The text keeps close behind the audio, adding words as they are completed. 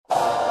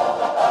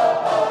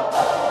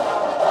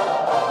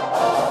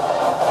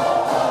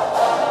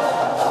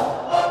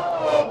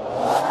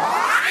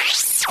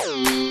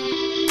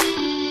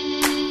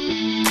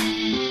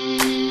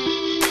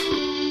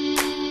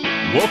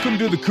Welcome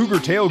to the Cougar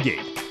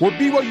Tailgate, where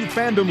BYU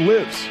fandom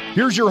lives.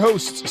 Here's your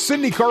hosts,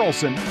 Sydney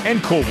Carlson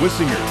and Cole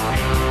Wissinger.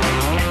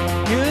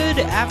 Good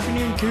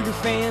afternoon, Cougar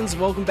fans.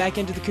 Welcome back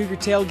into the Cougar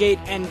Tailgate.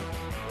 And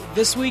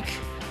this week,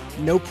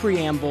 no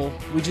preamble.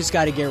 We just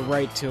got to get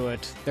right to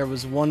it. There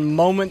was one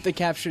moment that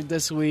captured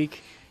this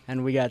week,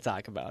 and we got to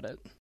talk about it.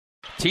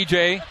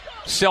 TJ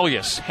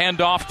Sellius,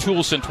 handoff,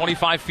 Toulson,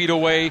 25 feet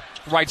away,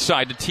 right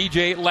side to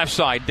TJ, left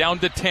side, down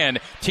to 10.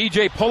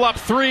 TJ pull up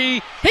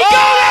three. He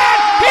got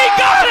it! He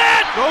got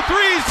it! Go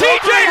threes!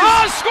 TJ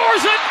Haws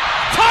scores it!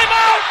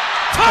 Timeout!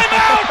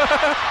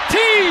 Timeout!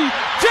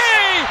 TJ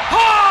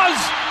Haws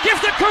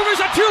gives the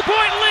Cougars a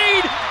 2-point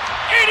lead,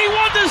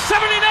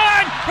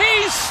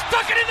 81-79. He's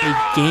stuck it in there.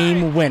 A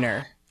game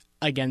winner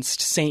against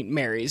St.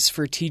 Mary's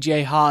for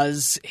TJ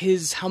Haws.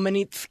 His how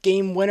many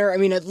game winner? I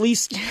mean, at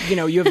least,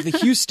 you have the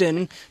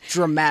Houston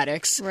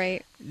Dramatics.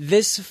 Right.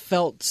 This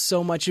felt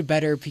so much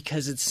better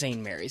because it's St.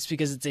 Mary's,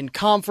 because it's in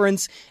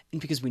conference, and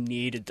because we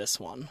needed this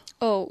one.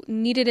 Oh,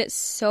 needed it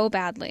so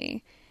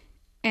badly.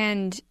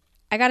 And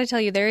I got to tell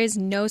you, there is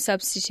no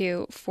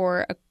substitute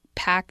for a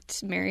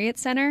packed Marriott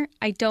Center.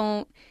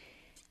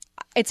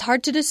 It's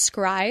hard to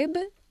describe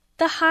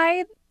the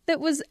high that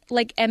was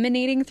like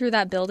emanating through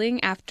that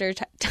building after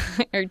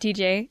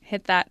TJ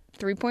hit that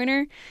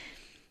three-pointer.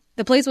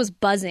 The place was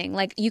buzzing.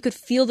 Like, you could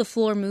feel the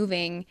floor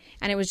moving,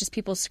 and it was just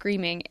people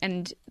screaming.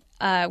 And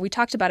we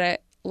talked about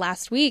it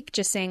last week,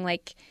 just saying,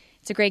 like,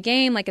 it's a great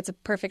game. Like, it's a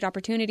perfect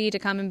opportunity to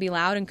come and be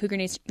loud, and Cougar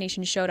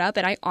Nation showed up.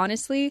 And I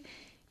honestly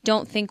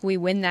don't think we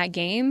win that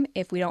game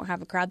if we don't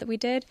have a crowd that we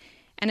did.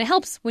 And it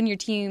helps when your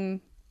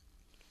team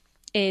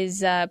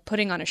is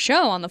putting on a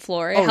show on the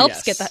floor. It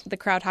helps get the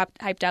crowd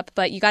hyped up,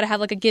 but you got to have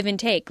like a give and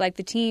take. Like,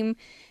 the team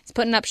is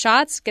putting up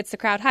shots, gets the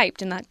crowd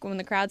hyped, and when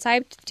the crowd's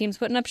hyped, the team's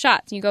putting up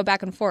shots. And you go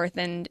back and forth,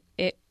 and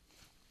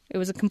it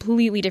was a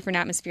completely different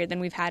atmosphere than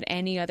we've had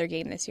any other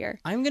game this year.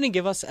 I'm going to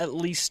give us at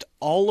least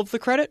all of the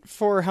credit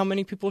for how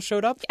many people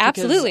showed up.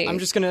 Absolutely. I'm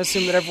just going to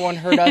assume that everyone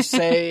heard us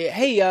say,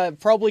 hey,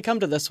 probably come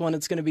to this one.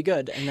 It's going to be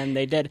good. And then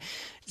they did.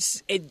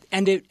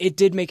 It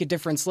did make a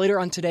difference. Later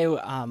on today, we're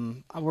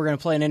going to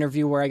play an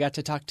interview where I got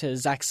to talk to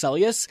Zach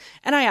Sellius.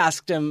 And I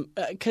asked him,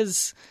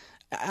 because,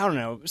 I don't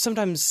know,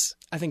 sometimes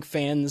I think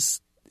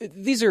fans,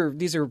 these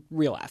are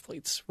real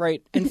athletes,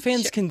 right? And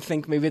fans Sure. can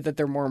think maybe that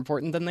they're more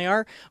important than they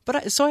are.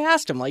 So I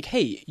asked him, like,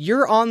 hey,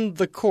 you're on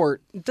the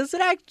court. Does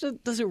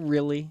it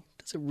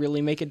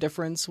really make a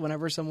difference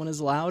whenever someone is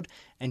loud?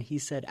 And he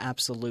said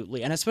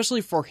absolutely. And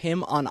especially for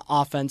him on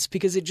offense,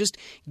 because it just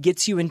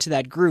gets you into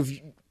that groove.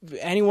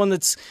 Anyone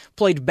that's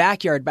played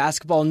backyard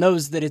basketball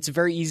knows that it's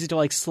very easy to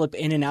like slip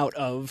in and out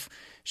of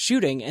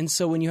shooting. And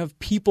so when you have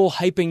people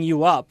hyping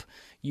you up,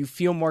 you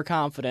feel more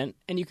confident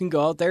and you can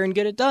go out there and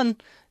get it done.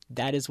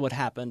 That is what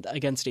happened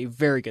against a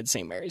very good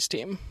St. Mary's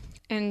team.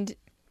 And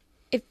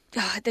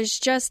there's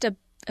just a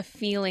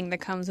feeling that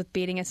comes with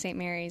beating a St.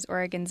 Mary's or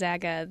a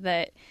Gonzaga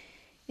that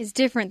is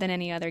different than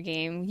any other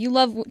game. You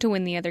love to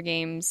win the other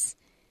games,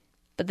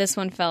 but this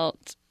one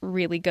felt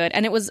really good.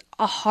 And it was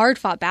a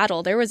hard-fought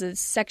battle. There was a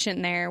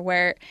section there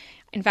where,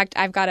 in fact,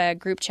 I've got a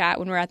group chat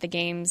when we're at the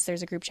games.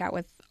 There's a group chat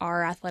with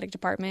our athletic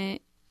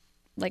department,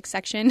 like,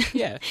 section.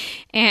 Yeah.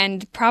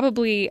 And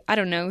probably,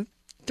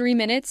 3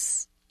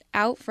 minutes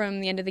out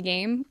from the end of the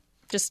game,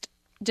 just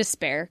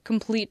despair,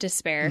 complete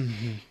despair.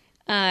 Mm-hmm.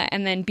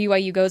 And then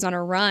BYU goes on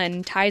a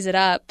run, ties it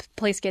up,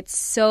 place gets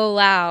so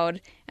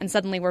loud, and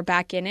suddenly we're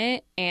back in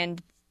it.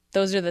 And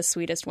those are the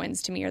sweetest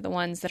wins to me, are the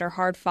ones that are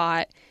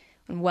hard-fought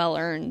and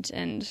well-earned,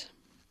 and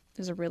it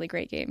was a really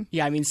great game.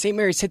 Yeah, I mean, St.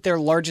 Mary's hit their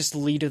largest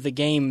lead of the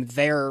game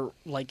there,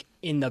 like,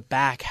 in the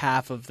back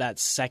half of that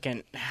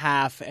second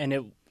half, and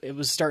it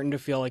was starting to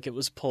feel like it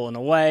was pulling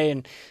away,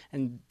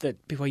 and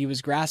that BYU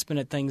was grasping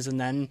at things,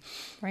 and then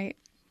Right.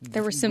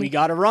 There were some we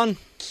got to run.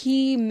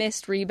 key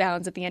missed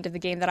rebounds at the end of the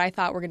game that I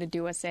thought were going to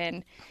do us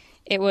in.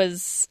 It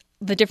was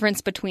the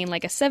difference between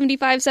like a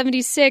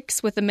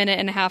 75-76 with a minute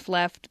and a half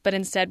left, but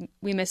instead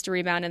we missed a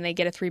rebound and they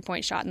get a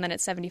 3-point shot, and then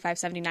it's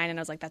 75-79, and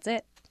I was like, that's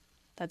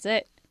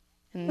it.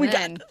 And We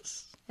then, got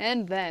this.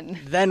 And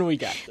then We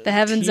got this. the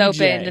heavens TJ.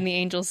 opened and the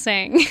angels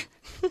sang.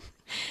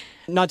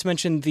 Not to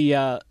mention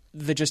the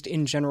just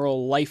in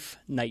general life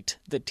night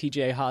that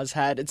TJ Haws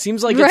had. It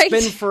seems like Right.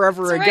 it's been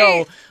forever That's ago,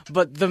 right.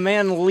 but the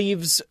man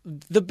leaves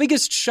the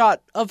biggest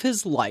shot of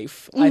his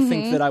life, I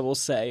think that I will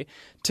say,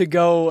 to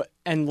go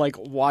and like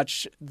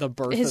watch the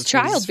birth His of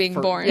child being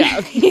born.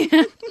 Yeah.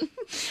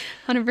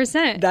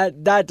 100%.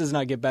 That does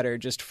not get better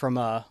just from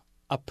a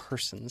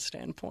person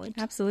standpoint.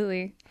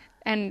 Absolutely.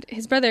 And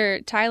his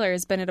brother Tyler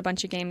has been at a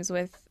bunch of games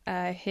with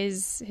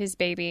his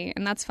baby,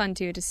 and that's fun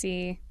too to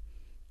see.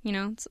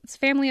 It's a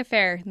family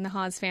affair in the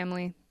Haws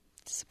family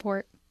to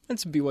support.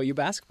 That's BYU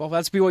basketball.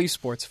 That's BYU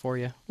sports for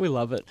you. We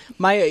love it.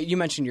 You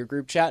mentioned your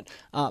group chat.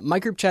 My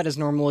group chat is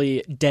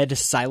normally dead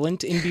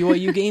silent in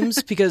BYU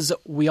games because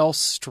we all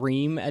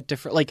stream at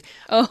different.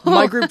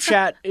 My group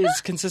chat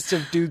consists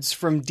of dudes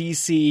from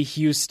DC,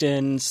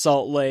 Houston,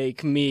 Salt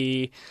Lake,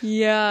 me,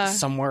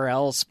 somewhere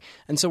else,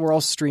 and so we're all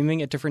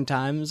streaming at different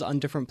times on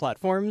different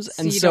platforms,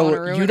 and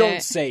so you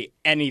don't say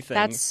anything.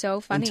 That's so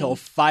funny. Until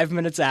 5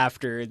 minutes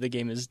after the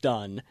game is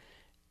done.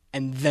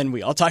 And then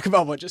we all talk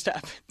about what just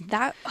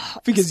happened.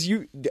 Because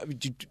you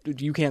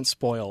can't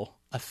spoil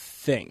a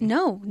thing.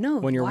 No.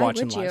 When you're Why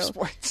watching would live you?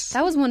 sports.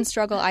 That was one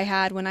struggle I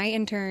had when I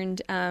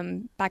interned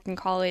back in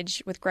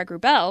college with Greg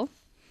Wrubell,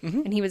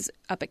 and he was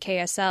up at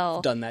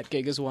KSL. Done that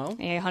gig as well.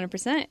 Yeah,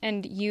 100%.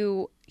 And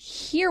you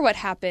hear what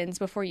happens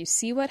before you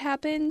see what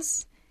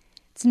happens.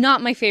 It's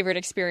not my favorite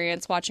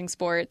experience watching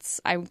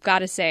sports, I've got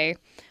to say.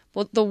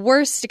 Well, the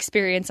worst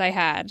experience I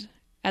had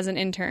as an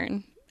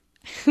intern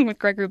with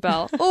Greg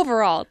Wrubell.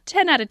 Overall,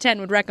 10 out of 10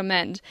 would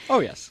recommend. Oh,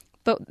 yes.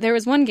 But there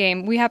was one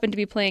game, we happened to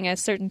be playing a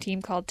certain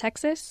team called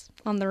Texas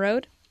on the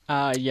road.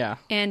 Yeah.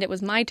 And it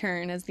was my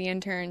turn as the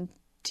intern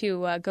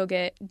to go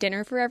get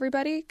dinner for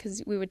everybody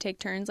because we would take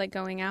turns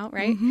going out,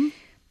 right? Mm-hmm.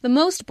 The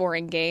most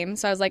boring game.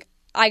 So I was like,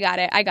 I got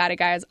it,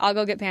 guys. I'll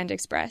go get Panda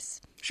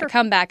Express. Sure. I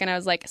come back and I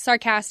was like,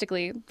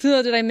 sarcastically,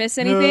 did I miss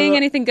anything?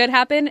 Anything good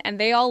happen? And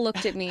they all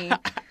looked at me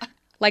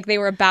like they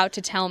were about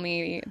to tell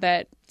me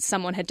that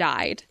someone had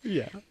died.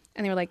 Yeah.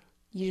 And they were like,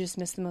 you just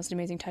missed the most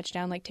amazing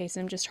touchdown. Like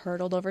Taysom just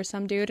hurtled over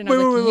some dude. And I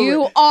was like,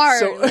 you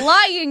are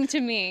lying to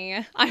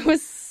me. I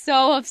was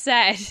so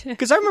upset.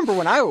 Because I remember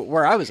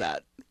where I was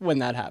at when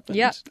that happened.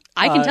 Yep.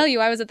 I can tell you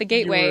I was at the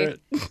Gateway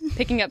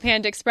picking up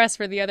Panda Express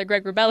for the other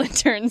Greg Wrubell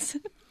interns.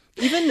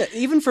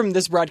 Even from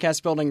this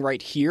broadcast building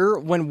right here,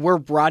 when we're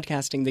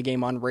broadcasting the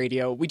game on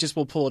radio, we just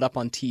will pull it up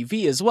on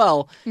TV as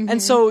well. Mm-hmm.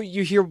 And so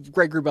you hear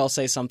Greg Wrubell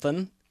say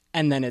something,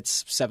 and then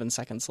it's 7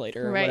 seconds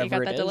later or whatever you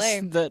got that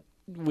delay. That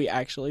we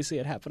actually see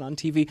it happen on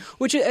TV,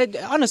 which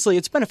honestly,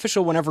 it's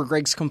beneficial whenever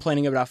Greg's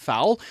complaining about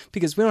foul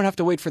because we don't have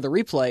to wait for the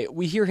replay.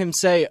 We hear him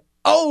say,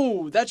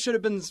 "Oh, that should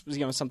have been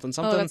something."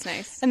 Oh, that's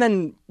nice. And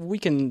then we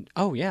can,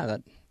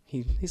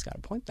 he's got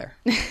a point there.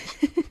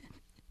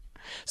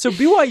 So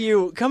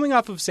BYU coming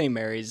off of St.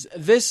 Mary's,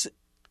 this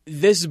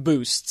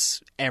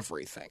boosts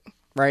everything.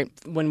 Right?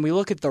 When we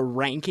look at the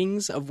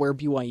rankings of where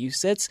BYU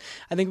sits,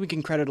 I think we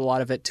can credit a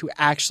lot of it to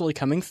actually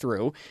coming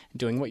through,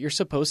 doing what you're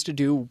supposed to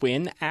do,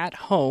 win at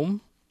home,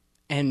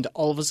 and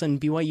all of a sudden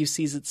BYU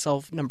sees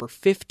itself number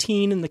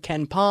 15 in the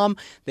Ken Pom.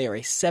 They are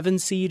a 7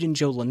 seed in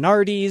Joe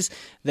Lunardi's.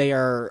 They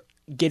are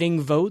getting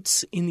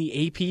votes in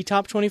the AP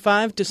Top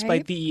 25,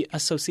 despite the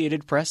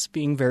Associated Press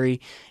being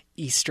very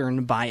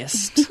Eastern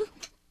biased.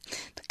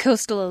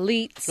 Coastal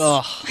elites.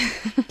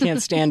 Ugh, can't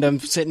stand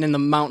them sitting in the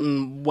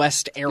Mountain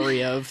West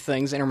area of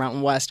things,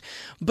 Intermountain West.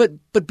 But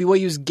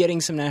BYU's getting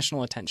some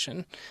national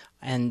attention,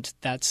 and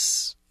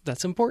that's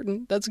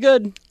important. That's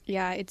good.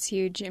 Yeah, it's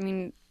huge. I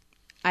mean,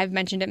 I've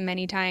mentioned it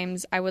many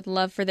times. I would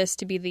love for this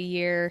to be the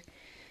year,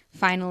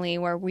 finally,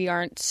 where we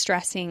aren't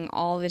stressing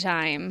all the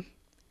time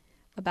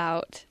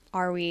about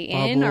are we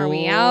in, bubble. Are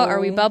we out, are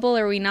we bubble,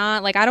 are we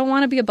not? I don't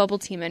want to be a bubble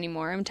team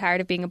anymore. I'm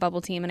tired of being a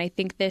bubble team, and I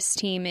think this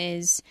team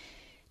is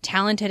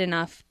talented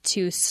enough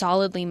to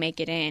solidly make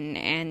it in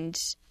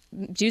and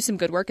do some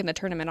good work in the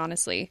tournament,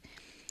 honestly.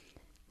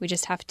 We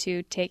just have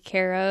to take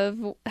care of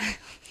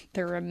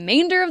the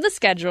remainder of the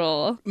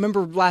schedule.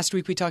 Remember last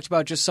week we talked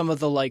about just some of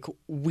the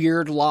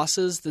weird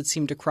losses that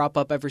seem to crop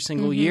up every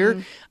single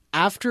year?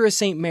 After a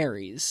St.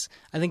 Mary's,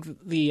 I think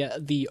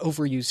the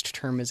overused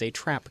term is a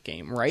trap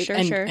game, right?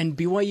 Sure. And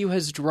BYU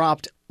has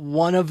dropped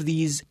one of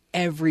these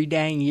every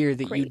dang year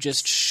that you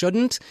just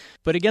shouldn't.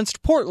 But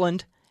against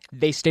Portland,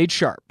 they stayed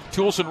sharp.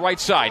 Toulson right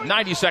side,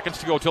 90 seconds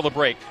to go till the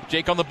break.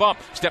 Jake on the bump,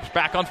 steps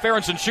back on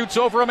Ferentsen, shoots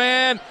over a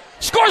man,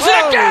 scores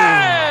it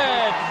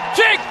again!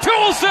 Jake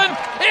Toulson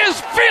is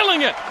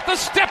feeling it! The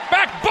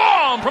step-back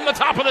bomb from the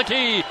top of the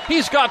key.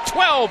 He's got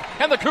 12,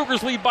 and the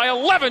Cougars lead by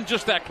 11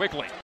 just that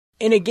quickly.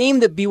 In a game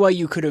that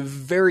BYU could have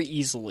very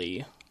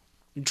easily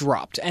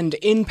dropped, and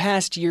in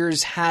past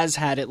years has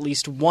had at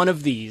least one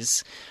of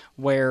these,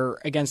 where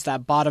against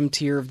that bottom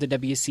tier of the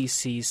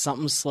WCC,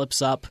 something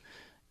slips up,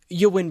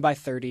 you win by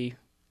 30,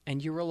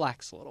 and you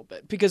relax a little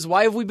bit. Because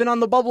why have we been on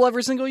the bubble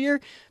every single year?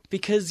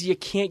 Because you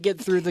can't get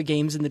through the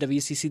games in the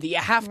WCC that you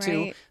have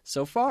to.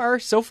 So far,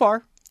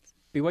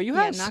 BYU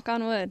has. Yeah, knock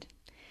on wood.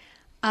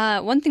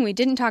 One thing we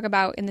didn't talk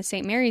about in the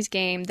St. Mary's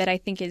game that I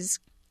think is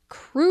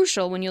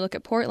crucial when you look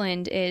at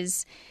Portland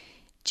is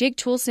Jake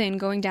Toulson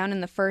going down in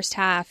the first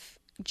half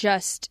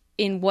just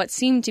in what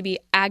seemed to be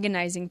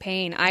agonizing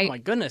pain. Oh my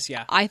goodness,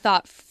 yeah. I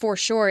thought for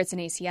sure it's an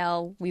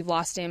ACL. We've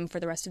lost him for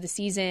the rest of the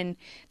season.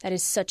 That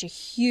is such a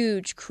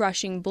huge,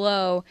 crushing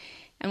blow.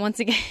 And once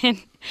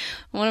again,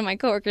 one of my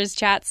coworkers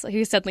chats,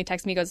 he suddenly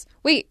texts me, goes,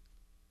 wait,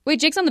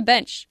 Jake's on the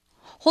bench.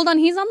 Hold on,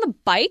 he's on the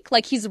bike?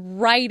 He's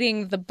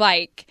riding the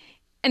bike.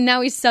 And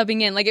now he's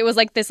subbing in. It was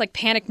this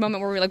panicked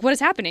moment where we were like, what is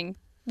happening?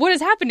 what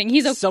is happening?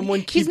 He's okay. Someone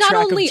keep he's not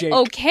track of only Jake.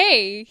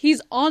 okay,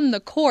 he's on the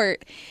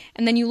court.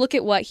 And then you look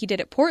at what he did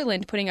at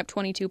Portland, putting up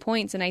 22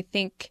 points, and I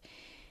think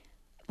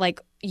like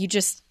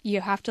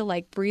you have to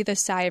like breathe a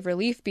sigh of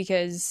relief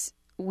because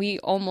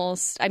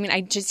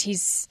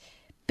he's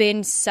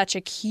been such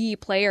a key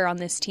player on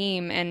this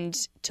team, and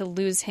to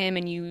lose him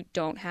and you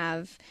don't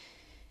have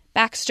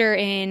Baxter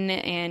in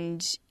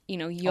and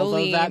Yoli.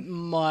 Although that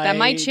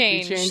might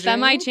change. That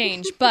might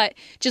change. But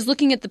just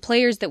looking at the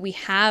players that we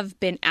have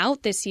been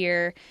out this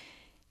year,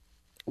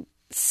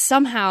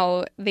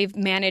 somehow they've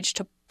managed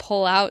to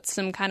pull out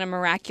some kind of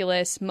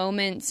miraculous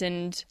moments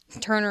and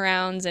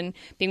turnarounds, and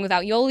being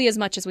without Yoli as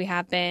much as we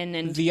have been.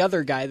 And the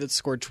other guy that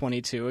scored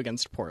 22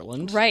 against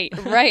Portland. Right.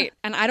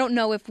 And I don't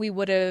know if we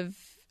would have...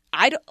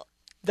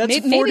 That's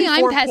maybe 44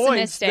 I'm points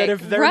pessimistic. that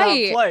if they're not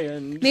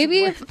playing.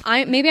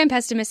 Maybe I'm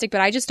pessimistic,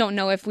 but I just don't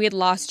know if we had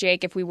lost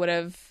Jake, if we would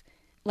have...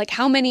 Like,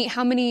 how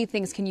many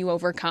things can you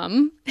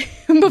overcome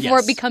before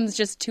it becomes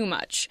just too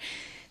much?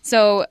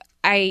 So,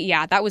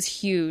 that was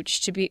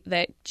huge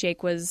that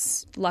Jake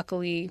was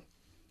luckily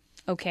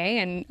okay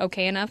and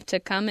okay enough to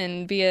come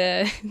and be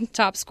a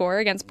top scorer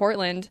against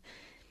Portland.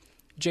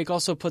 Jake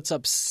also puts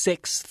up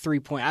 6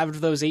 3-point. Out of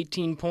those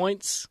 18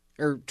 points,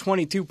 or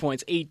 22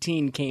 points,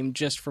 18 came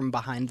just from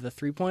behind the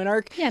 3-point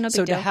arc. Yeah, no big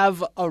deal. deal. To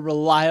have a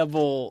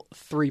reliable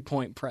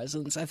 3-point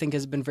presence, I think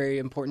has been very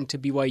important to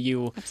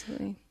BYU.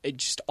 Absolutely. It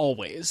just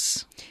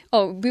always.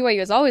 Oh, BYU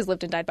has always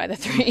lived and died by the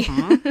 3.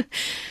 Mm-hmm.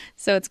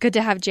 So it's good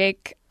to have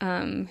Jake,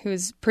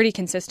 who's pretty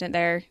consistent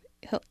there.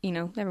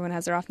 Everyone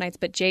has their off nights,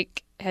 but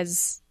Jake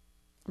has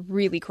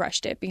really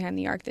crushed it behind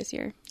the arc this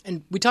year.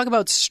 And we talk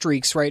about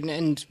streaks, right?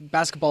 And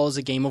basketball is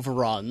a game of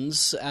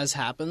runs, as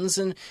happens.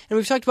 And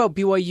we've talked about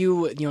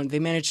BYU, they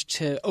managed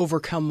to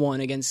overcome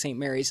one against St.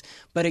 Mary's.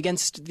 But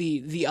against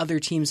the other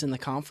teams in the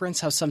conference,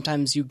 how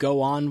sometimes you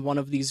go on one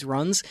of these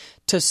runs.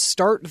 To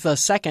start the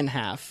second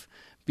half,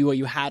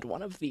 BYU had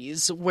one of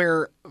these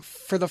where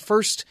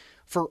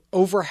for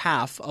over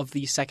half of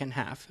the second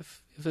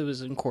half, if it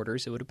was in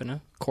quarters, it would have been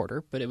a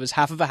quarter, but it was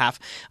half of a half,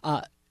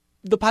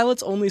 the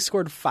Pilots only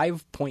scored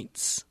 5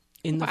 points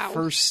in the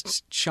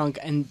first chunk,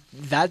 and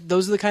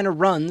those are the kind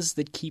of runs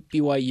that keep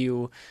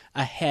BYU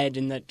ahead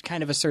and that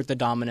kind of assert the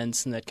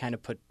dominance and that kind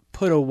of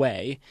put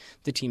away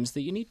the teams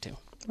that you need to.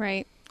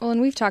 Right. Well,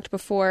 and we've talked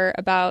before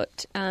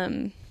about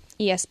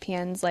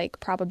ESPN's like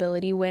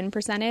probability win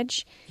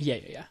percentage.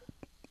 Yeah.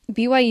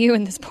 BYU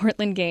in this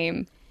Portland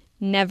game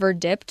never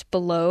dipped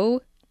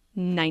below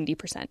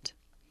 90%.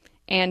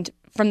 And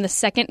from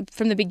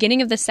the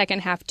beginning of the second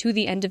half to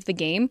the end of the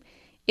game,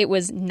 it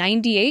was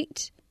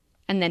 98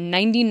 and then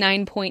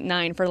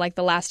 99.9 for like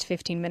the last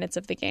 15 minutes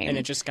of the game. And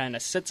it just kind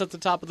of sits at the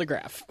top of the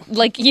graph.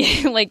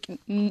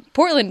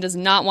 Portland does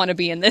not want to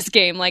be in this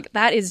game. Like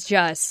that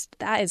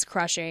is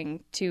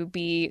crushing to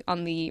be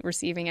on the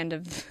receiving end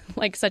of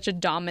like such a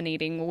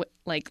dominating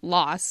like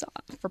loss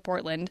for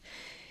Portland.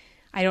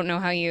 I don't know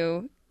how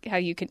you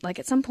could like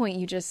at some point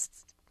you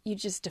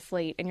just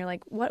deflate and you're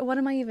like, what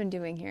am I even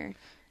doing here?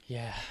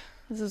 Yeah.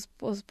 Those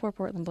poor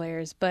Portland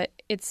players, but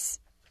it's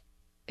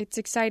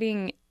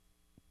exciting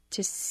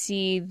to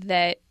see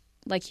that,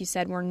 like you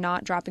said, we're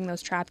not dropping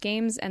those trap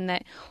games, and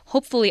that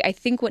hopefully, I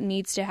think what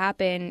needs to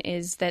happen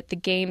is that the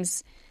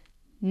games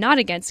not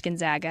against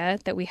Gonzaga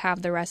that we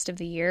have the rest of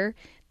the year,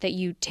 that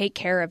you take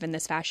care of in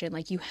this fashion.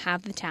 Like you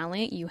have the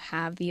talent, you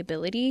have the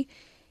ability,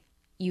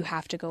 you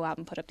have to go out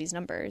and put up these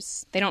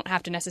numbers. They don't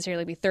have to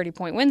necessarily be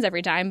 30-point wins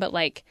every time, but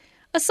like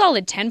a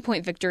solid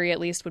 10-point victory at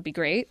least would be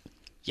great.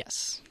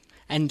 Yes.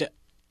 And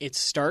it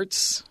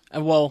starts,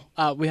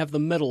 we have the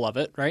middle of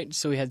it, right?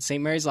 So we had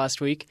St. Mary's last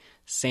week,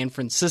 San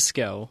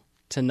Francisco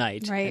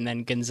tonight, right. And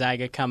then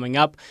Gonzaga coming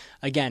up,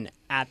 again,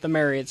 at the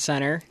Marriott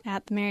Center.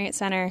 At the Marriott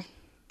Center.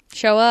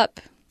 Show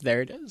up.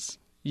 There it is.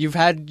 You've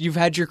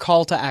had your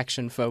call to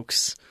action,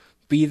 folks.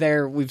 Be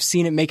there. We've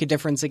seen it make a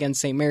difference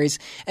against St. Mary's.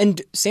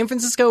 And San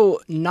Francisco,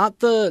 not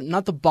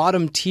the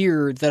bottom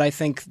tier that I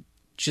think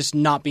just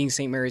not being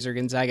St. Mary's or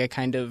Gonzaga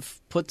kind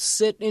of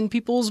puts it in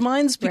people's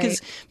minds,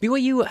 because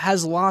BYU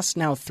has lost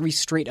now 3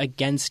 straight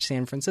against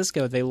San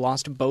Francisco. They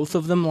lost both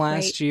of them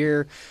last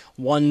year,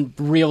 one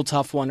real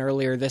tough one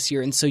earlier this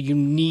year, and so you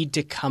need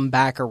to come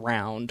back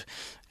around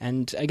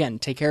and, again,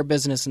 take care of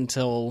business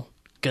until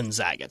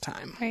Gonzaga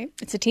time. Right.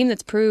 It's a team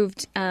that's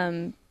proved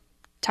time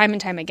and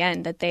time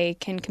again that they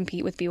can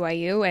compete with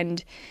BYU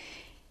and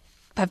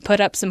have put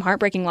up some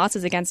heartbreaking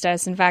losses against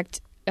us. In fact,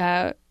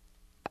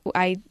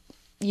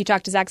 you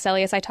talked to Zach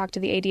Sellius, I talked to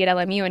the AD at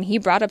LMU, and he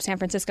brought up San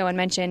Francisco and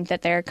mentioned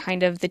that they're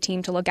kind of the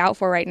team to look out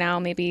for right now,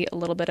 maybe a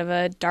little bit of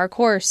a dark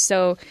horse.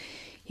 So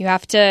you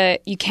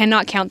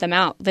cannot count them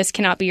out. This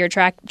cannot be your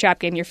trap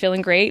game. You're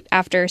feeling great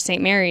after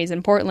St. Mary's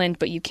and Portland,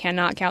 but you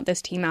cannot count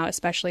this team out,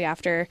 especially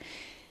after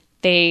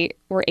they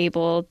were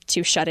able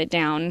to shut it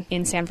down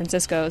in San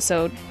Francisco.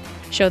 So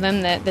show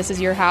them that this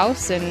is your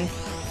house and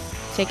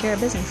take care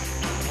of business.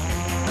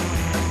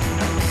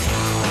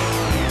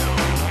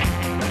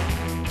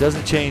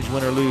 Doesn't change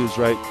win or lose,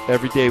 right?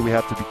 Every day we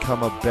have to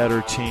become a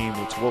better team.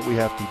 It's what we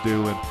have to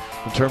do. And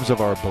in terms of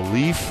our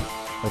belief,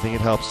 I think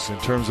it helps us. In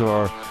terms of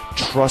our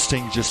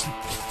trusting, just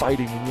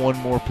fighting one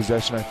more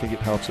possession, I think it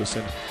helps us.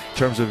 In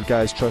terms of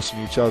guys trusting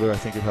each other, I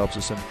think it helps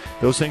us. And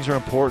those things are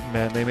important,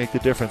 man. They make the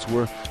difference.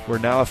 We're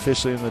now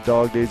officially in the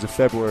dog days of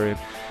February. And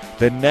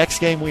the next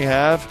game we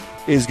have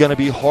is going to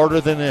be harder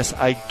than this.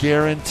 I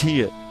guarantee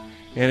it.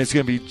 And it's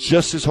going to be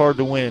just as hard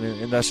to win.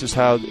 And that's just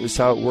how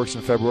it works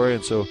in February.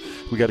 And so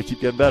we got to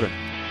keep getting better.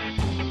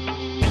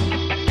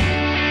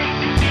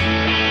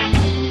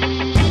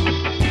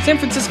 San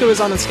Francisco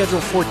is on the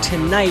schedule for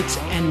tonight,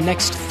 and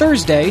next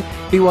Thursday,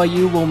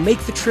 BYU will make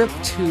the trip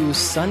to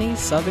sunny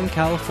Southern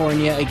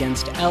California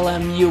against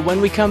LMU.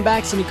 When we come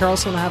back, Cindy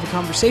Carlson will have a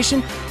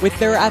conversation with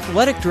their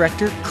athletic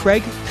director,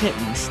 Craig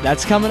Pittens.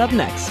 That's coming up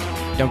next.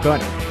 Don't go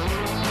anywhere.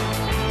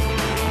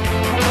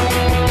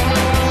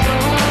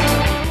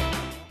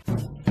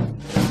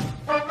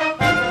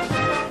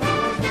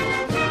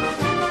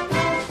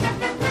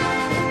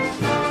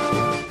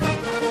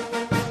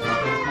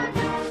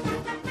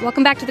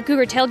 Welcome back to the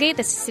Cougar Tailgate.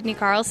 This is Sydney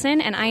Carlson,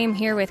 and I am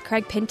here with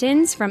Craig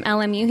Pittens from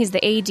LMU. He's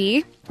the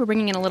AD. We're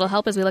bringing in a little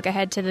help as we look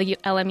ahead to the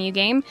LMU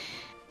game.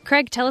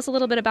 Craig, tell us a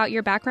little bit about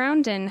your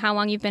background and how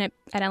long you've been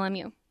at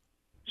LMU.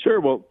 Sure.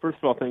 Well, first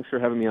of all, thanks for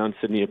having me on,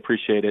 Sydney.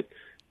 Appreciate it.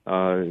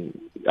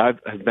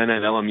 I've been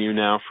at LMU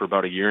now for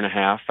about a year and a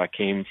half. I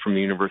came from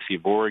the University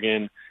of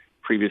Oregon.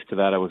 Previous to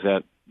that, I was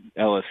at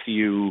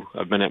LSU.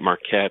 I've been at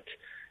Marquette,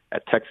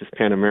 at Texas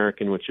Pan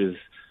American, which is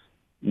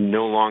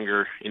no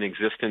longer in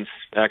existence.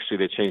 Actually,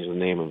 they changed the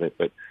name of it,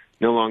 but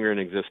no longer in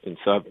existence.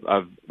 So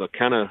I've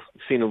kind of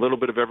seen a little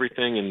bit of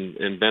everything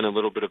and been a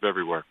little bit of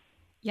everywhere.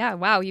 Yeah,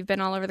 wow, you've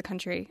been all over the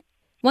country.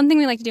 One thing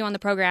we like to do on the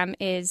program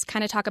is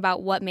kind of talk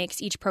about what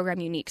makes each program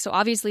unique. So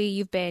obviously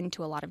you've been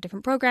to a lot of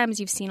different programs,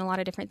 you've seen a lot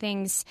of different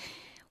things.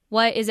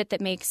 What is it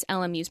that makes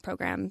LMU's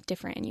program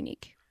different and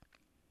unique?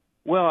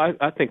 Well,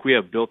 I think we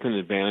have built-in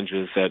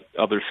advantages that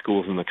other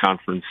schools in the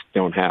conference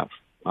don't have.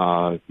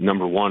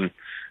 Number one,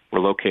 we're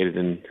located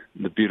in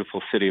the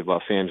beautiful city of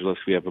Los Angeles.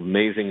 We have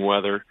amazing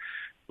weather.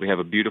 We have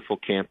a beautiful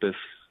campus,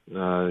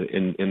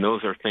 and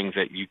those are things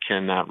that you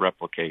cannot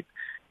replicate.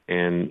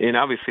 And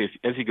obviously,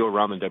 as you go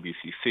around the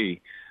WCC,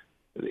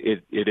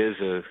 it is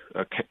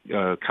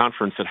a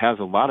conference that has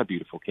a lot of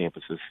beautiful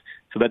campuses.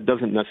 So that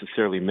doesn't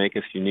necessarily make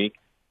us unique,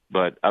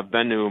 but I've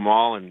been to them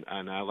all, and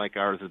I like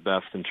ours the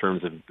best in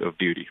terms of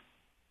beauty.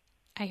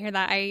 I hear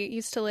that. I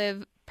used to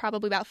live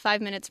probably about 5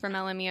 minutes from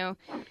LMU.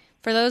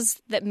 For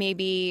those that may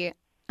be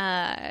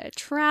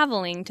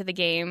traveling to the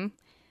game,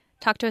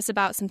 talk to us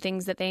about some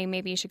things that they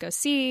maybe should go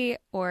see,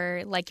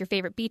 or like your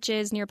favorite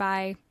beaches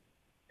nearby.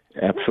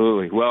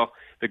 Absolutely. Well,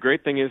 the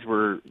great thing is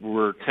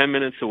we're 10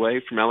 minutes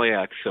away from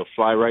LAX, so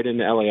fly right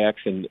into LAX,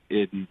 and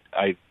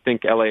I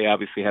think LA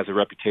obviously has a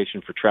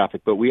reputation for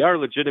traffic, but we are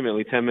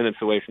legitimately 10 minutes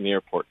away from the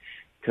airport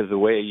because the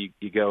way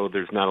you go,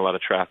 there's not a lot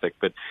of traffic.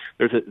 But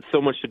there's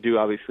so much to do,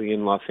 obviously,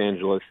 in Los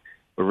Angeles.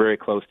 We're very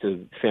close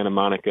to Santa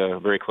Monica,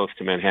 very close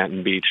to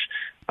Manhattan Beach.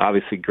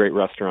 Obviously, great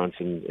restaurants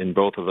in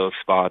both of those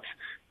spots,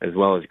 as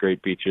well as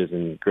great beaches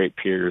and great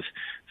piers.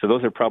 So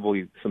those are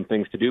probably some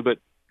things to do, but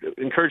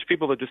encourage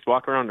people to just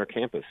walk around our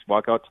campus,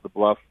 walk out to the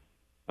bluff.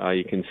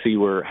 You can see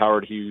where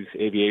Howard Hughes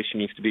Aviation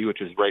used to be,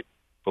 which is right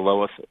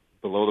below us,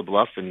 below the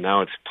bluff, and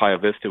now it's Playa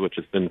Vista, which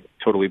has been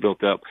totally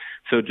built up.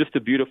 So just a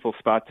beautiful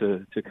spot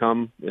to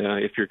come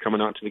if you're coming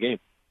out to the game.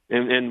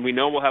 And we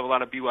know we'll have a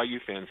lot of BYU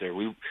fans there.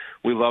 We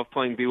love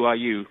playing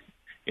BYU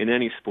in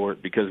any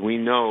sport because we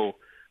know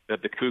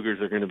that the Cougars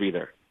are going to be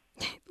there.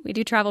 We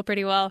do travel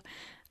pretty well.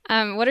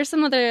 What are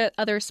some of the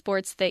other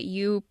sports that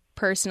you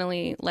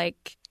personally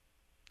like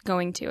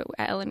going to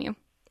at LMU?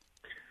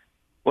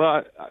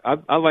 Well,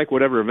 I like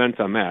whatever event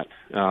I'm at,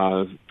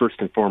 first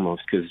and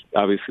foremost, because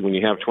obviously when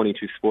you have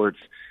 22 sports,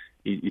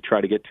 you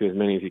try to get to as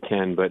many as you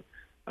can. But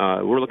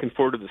we're looking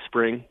forward to the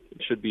spring.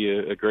 It should be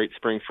a great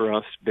spring for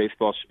us.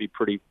 Baseball should be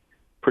pretty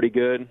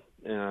good,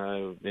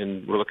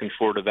 and we're looking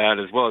forward to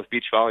that, as well as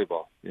beach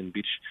volleyball. And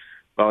beach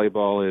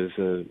volleyball is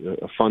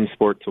a fun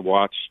sport to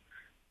watch.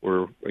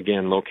 We're,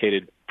 again,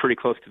 located pretty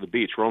close to the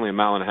beach. We're only a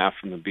mile and a half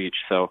from the beach,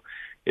 so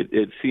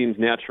it seems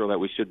natural that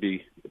we should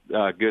be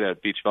good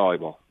at beach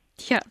volleyball.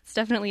 Yeah, it's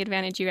definitely an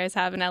advantage you guys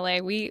have in LA.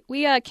 We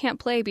can't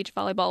play beach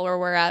volleyball where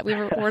we're at.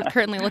 We're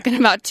currently looking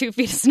about 2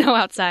 feet of snow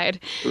outside.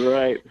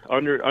 Right.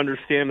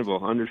 Understandable.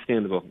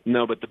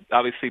 No, but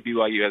obviously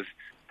BYU has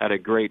had a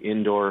great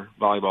indoor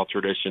volleyball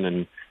tradition,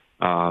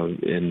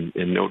 and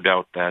no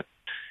doubt that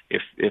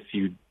if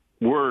you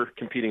were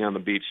competing on the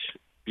beach,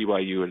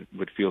 BYU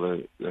would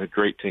feel a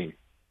great team.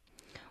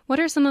 What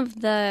are some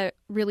of the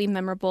really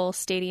memorable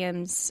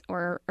stadiums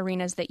or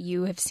arenas that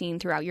you have seen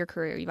throughout your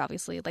career? You've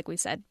obviously, like we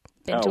said,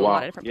 been to a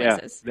lot of different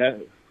places.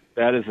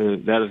 That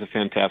is a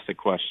fantastic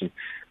question.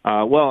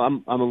 Well,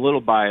 I'm a little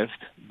biased,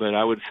 but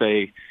I would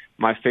say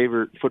my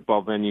favorite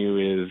football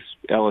venue is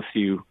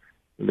LSU.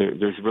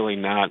 There's really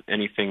not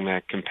anything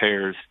that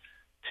compares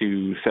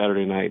to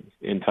Saturday night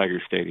in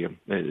Tiger Stadium.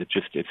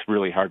 It's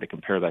really hard to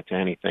compare that to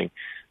anything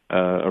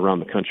around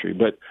the country.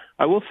 But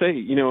I will say,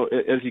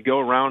 as you go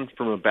around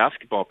from a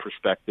basketball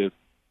perspective,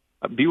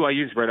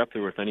 BYU is right up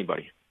there with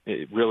anybody.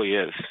 It really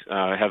is.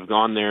 I have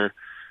gone there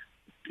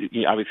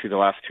obviously the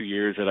last 2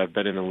 years that I've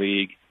been in the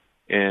league,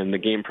 and the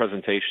game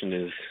presentation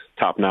is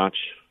top notch.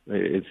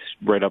 It's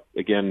right up.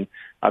 Again,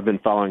 I've been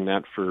following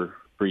that for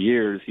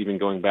years, even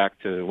going back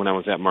to when I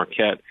was at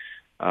Marquette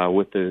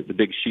with the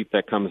big sheet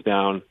that comes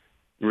down.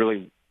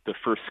 Really, the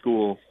first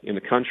school in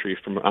the country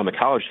from on the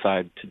college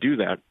side to do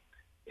that,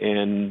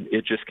 and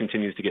it just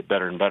continues to get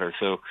better and better.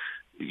 So,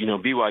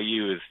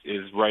 BYU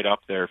is right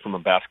up there from a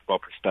basketball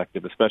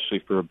perspective, especially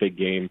for a big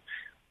game.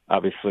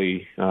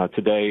 Obviously,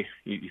 today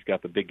you've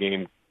got the big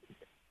game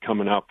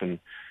coming up, and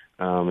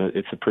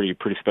it's a pretty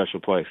special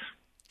place.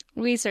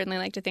 We certainly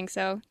like to think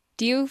so.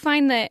 Do you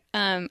find that,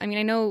 I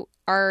know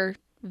our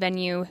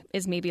venue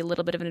is maybe a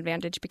little bit of an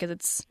advantage because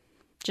it's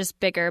just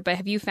bigger, but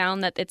have you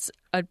found that it's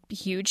a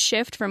huge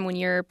shift from when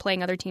you're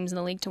playing other teams in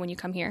the league to when you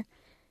come here?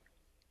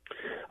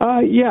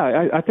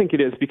 Yeah, I think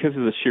it is because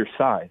of the sheer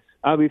size.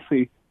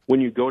 Obviously,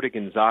 when you go to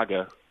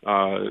Gonzaga,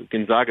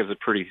 Gonzaga is a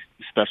pretty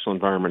special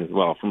environment as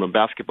well. From a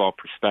basketball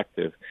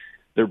perspective,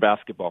 their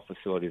basketball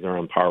facilities are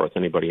on par with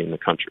anybody in the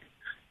country.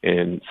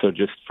 And so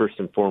just first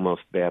and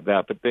foremost, they have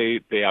that. But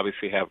they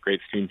obviously have great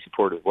student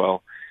support as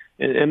well.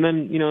 And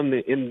then,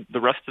 in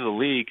the rest of the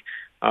league,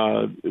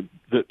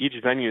 each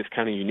venue is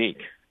kind of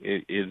unique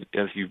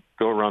as you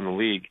go around the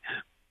league.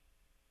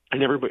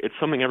 And it's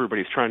something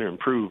everybody's trying to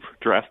improve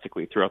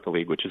drastically throughout the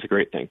league, which is a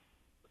great thing.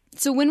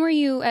 So when were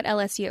you at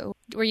LSU?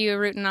 Were you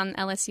rooting on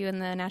LSU in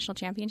the national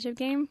championship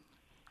game?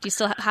 Do you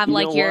still have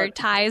your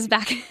ties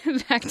back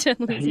to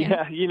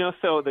Louisiana? Yeah,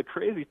 so the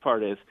crazy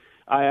part is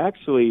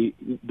the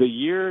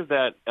year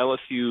that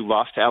LSU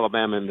lost to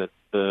Alabama in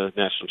the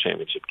national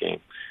championship game,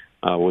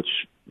 which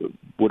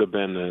would have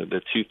been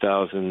the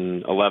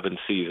 2011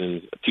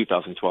 season,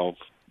 2012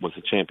 was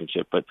the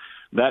championship. But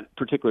that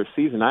particular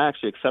season, I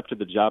actually accepted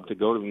the job to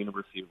go to the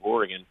University of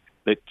Oregon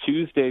the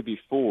Tuesday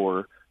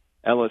before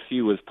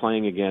LSU was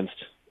playing against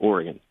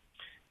Oregon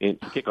to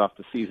kick off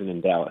the season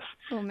in Dallas.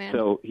 Oh, man.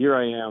 So here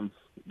I am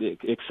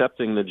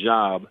accepting the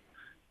job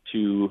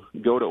to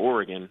go to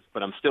Oregon,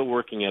 but I'm still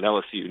working at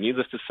LSU.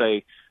 Needless to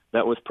say,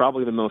 that was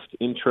probably the most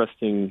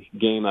interesting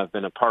game I've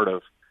been a part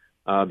of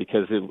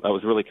because I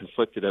was really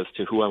conflicted as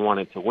to who I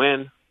wanted to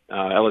win.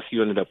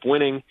 LSU ended up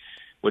winning,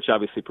 which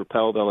obviously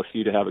propelled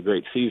LSU to have a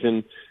great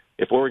season.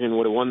 If Oregon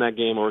would have won that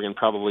game, Oregon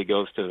probably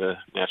goes to the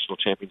national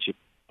championship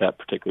that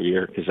particular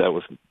year because that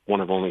was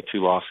one of only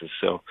 2 losses.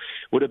 So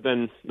would have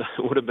been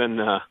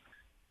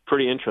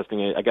pretty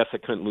interesting. I guess I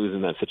couldn't lose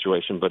in that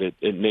situation, but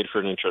it made for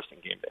an interesting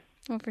game day.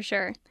 Well, for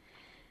sure.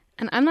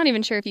 And I'm not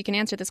even sure if you can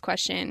answer this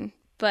question,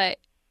 but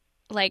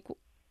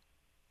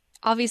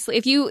obviously,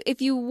 if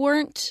you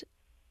weren't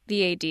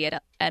the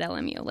AD at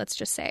LMU, let's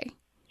just say,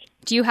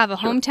 do you have a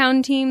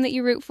hometown team that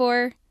you root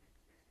for?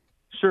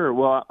 Sure.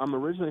 Well, I'm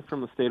originally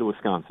from the state of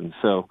Wisconsin,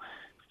 so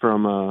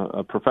from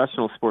a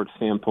professional sports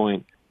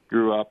standpoint,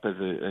 grew up as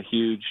a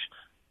huge,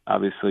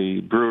 obviously,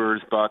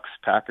 Brewers, Bucks,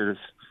 Packers,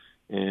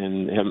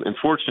 and I'm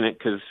fortunate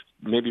because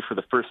maybe for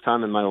the first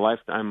time in my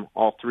lifetime,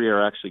 all 3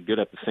 are actually good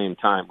at the same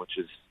time, which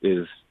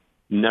is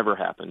never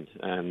happened.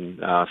 And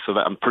so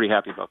I'm pretty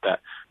happy about that.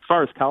 As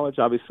far as college,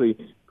 obviously,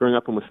 growing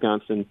up in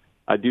Wisconsin,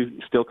 I do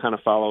still kind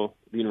of follow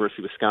the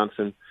University of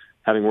Wisconsin,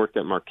 having worked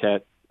at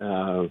Marquette.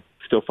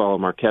 Still follow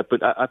Marquette,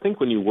 but I think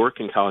when you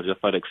work in college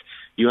athletics,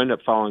 you end up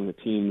following the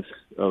teams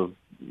of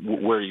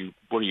where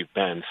you've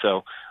been.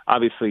 So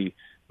obviously,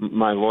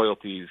 my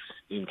loyalties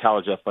in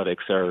college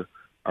athletics are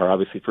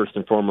obviously first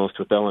and foremost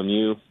with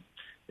LMU,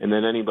 and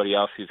then anybody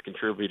else who's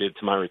contributed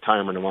to my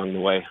retirement along the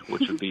way,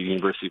 which would be the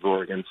University of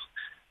Oregon,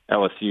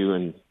 LSU,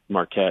 and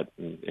Marquette,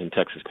 and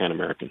Texas Pan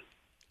American.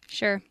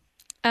 Sure.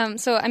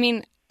 So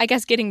I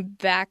guess getting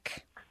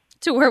back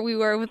to where we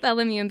were with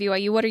LMU and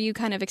BYU, what are you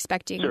kind of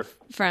expecting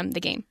from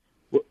the game?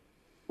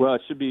 Well,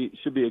 it should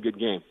be a good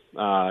game.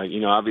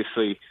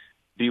 Obviously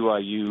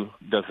BYU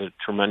does a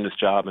tremendous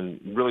job and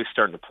really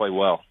starting to play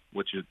well,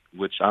 which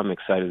I'm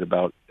excited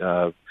about.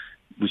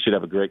 We should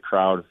have a great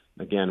crowd.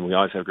 Again, we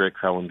always have a great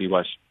crowd when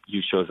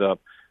BYU shows up,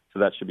 so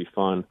that should be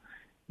fun.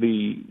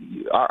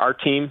 Our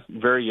team,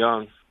 very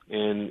young,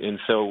 and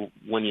so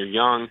when you're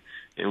young,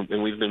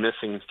 and we've been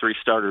missing 3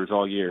 starters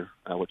all year,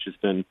 which has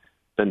been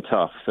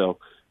tough. So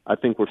I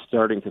think we're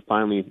starting to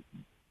finally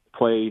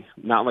play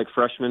not like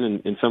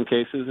freshmen in some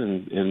cases,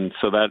 and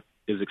so that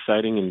is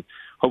exciting, and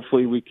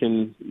hopefully we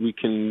can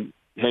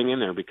hang in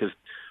there because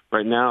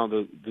right now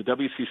the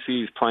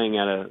WCC is playing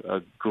at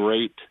a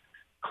great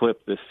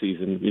clip this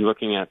season. You're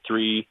looking at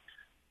 3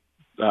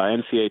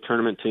 NCAA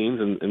tournament teams,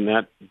 and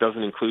that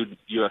doesn't include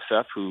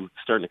USF, who's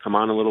starting to come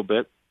on a little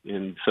bit,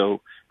 and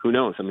so who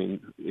knows?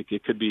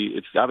 It could be.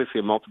 It's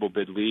obviously a multiple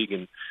bid league,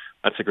 and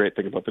that's a great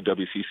thing about the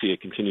WCC.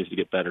 It continues to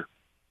get better.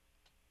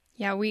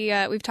 Yeah,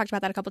 we've talked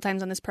about that a couple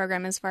times on this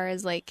program as far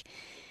as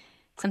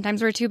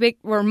sometimes we're too big.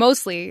 We're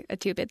mostly a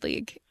 2-bid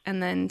league,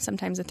 and then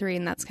sometimes a 3,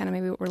 and that's kind of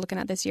maybe what we're looking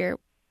at this year.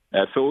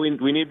 So we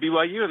need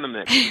BYU in the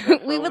mix.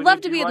 We would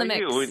love to be in the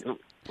mix.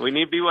 We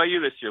need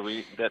BYU this year.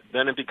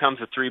 Then it becomes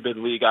a 3-bid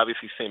league.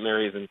 Obviously, St.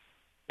 Mary's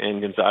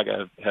and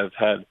Gonzaga have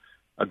had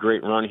a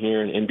great run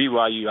here, and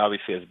BYU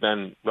obviously has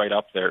been right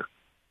up there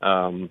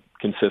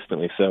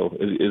consistently. So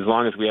as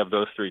long as we have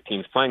those three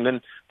teams playing,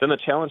 then the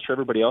challenge for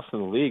everybody else in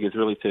the league is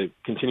really to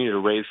continue to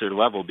raise their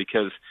level,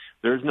 because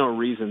there's no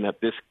reason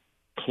that this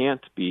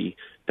can't be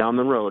down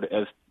the road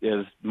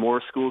as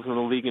more schools in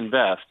the league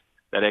invest,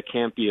 that it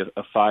can't be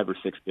a 5 or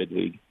 6 bid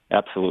league.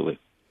 Absolutely.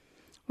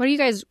 What are you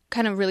guys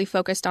kind of really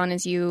focused on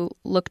as you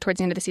look towards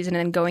the end of the season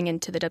and then going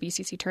into the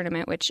WCC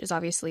tournament, which is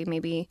obviously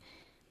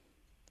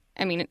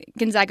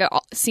Gonzaga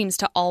seems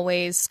to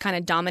always kind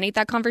of dominate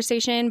that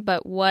conversation,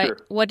 but what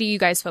are you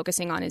guys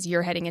focusing on as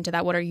you're heading into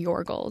that? What are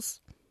your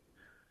goals?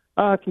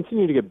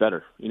 Continue to get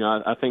better.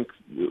 I think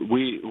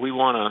we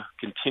want to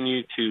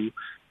continue to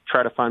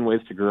try to find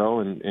ways to grow,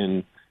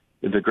 and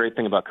the great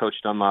thing about Coach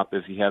Dunlop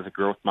is he has a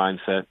growth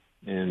mindset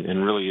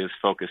and really is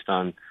focused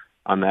on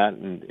that,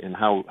 and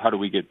how do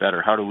we get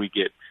better? How do we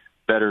get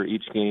better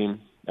each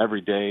game,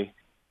 every day,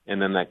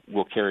 and then that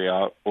will carry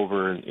out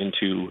over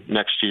into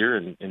next year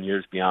and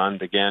years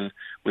beyond. Again,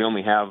 we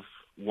only have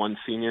one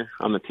senior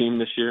on the team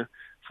this year,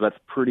 so that's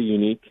pretty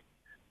unique.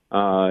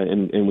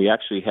 And we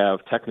actually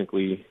have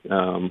technically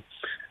a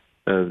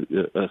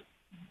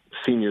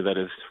senior that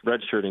is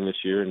redshirting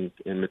this year, and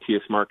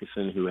Matthias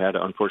Markussen, who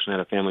unfortunately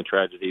had a family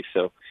tragedy.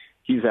 So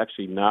he's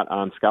actually not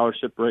on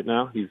scholarship right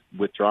now. He's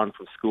withdrawn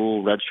from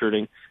school,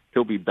 redshirting.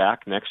 He'll be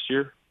back next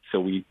year. So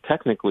we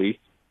technically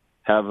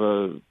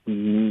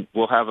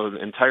we'll have an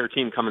entire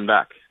team coming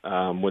back,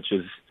 which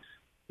is,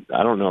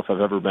 I don't know if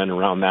I've ever been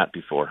around that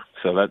before.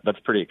 So that's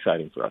pretty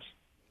exciting for us.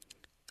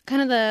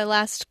 Kind of the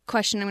last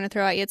question I'm going to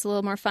throw at you, it's a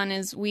little more fun,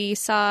 is we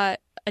saw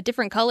a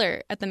different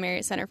color at the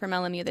Marriott Center from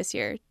LMU this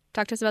year.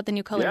 Talk to us about the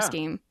new color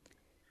scheme.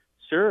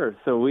 Sure.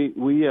 So we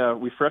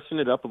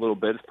freshened it up a little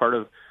bit as part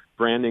of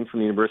branding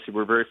from the university.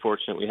 We're very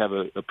fortunate. We have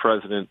a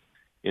president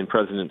in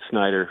President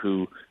Snyder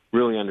who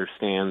really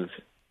understands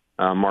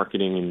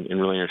marketing and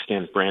really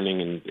understands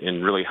branding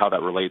and really how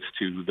that relates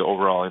to the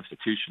overall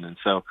institution. And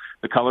so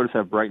the colors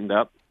have brightened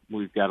up.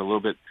 We've got a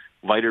little bit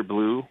lighter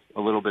blue,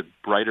 a little bit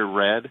brighter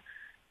red,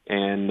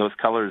 and those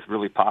colors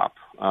really pop.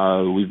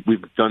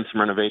 We've done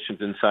some renovations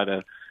inside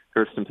a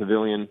Hurston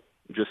Pavilion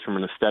just from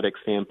an aesthetic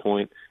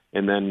standpoint,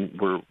 and then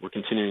we're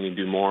continuing to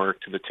do more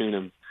to the tune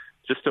of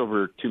just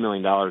over $2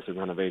 million in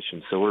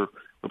renovations. So we're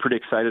pretty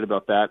excited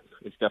about that.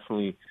 It's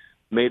definitely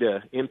made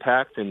an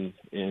impact, and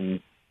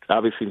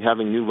obviously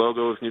having new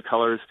logos, new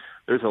colors,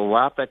 there's a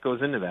lot that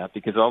goes into that,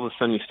 because all of a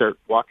sudden you start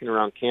walking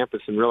around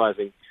campus and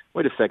realizing,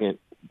 wait a second,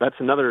 that's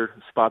another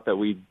spot that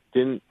we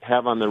didn't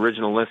have on the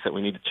original list that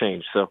we need to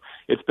change. So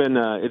it's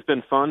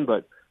been fun,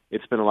 but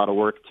it's been a lot of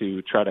work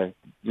to try to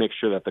make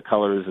sure that the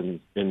colors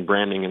and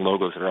branding and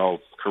logos are all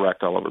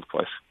correct all over the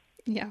place.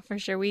 Yeah, for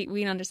sure.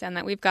 We understand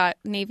that. We've got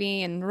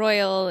Navy and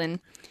Royal, and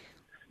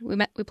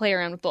we play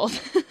around with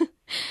both.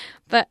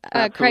 But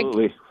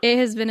Craig, it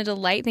has been a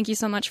delight. Thank you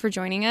so much for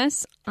joining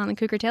us on the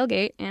Cougar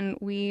Tailgate, and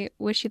we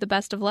wish you the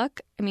best of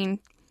luck.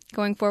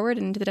 Going forward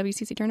into the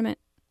WCC tournament.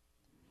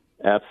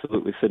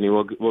 Absolutely, Sydney.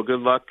 Well,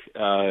 good luck.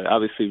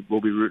 Obviously,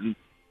 we'll be rooting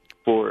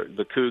for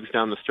the Cougs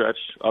down the stretch.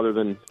 Other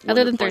than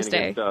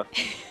Thursday.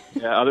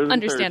 Other than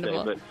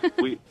Understandable. Thursday.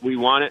 But we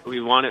want it. We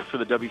want it for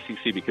the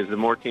WCC, because the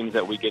more teams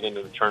that we get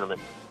into the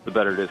tournament, the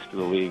better it is for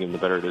the league and the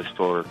better it is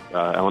for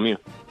LMU.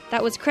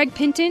 That was Craig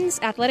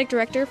Pintons, Athletic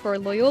Director for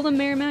Loyola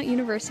Marymount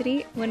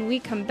University. When we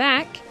come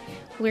back,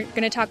 we're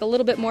going to talk a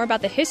little bit more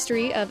about the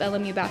history of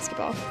LMU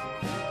basketball.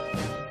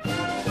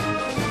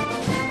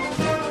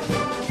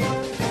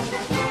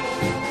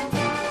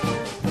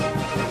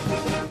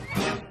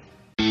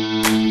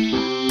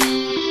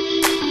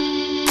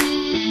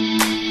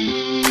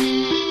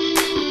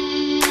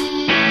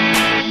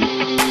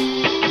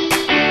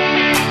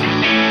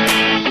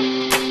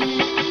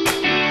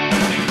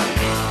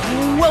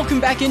 Welcome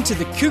back into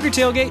the Cougar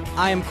Tailgate.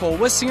 I am Cole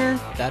Wissinger.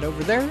 That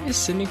over there is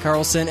Sydney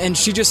Carlson. And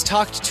she just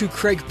talked to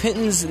Craig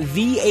Pintons,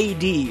 the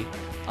AD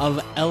of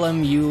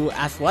LMU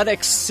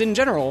athletics in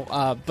general,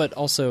 but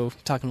also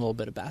talking a little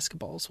bit of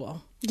basketball as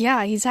well.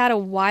 Yeah, he's had a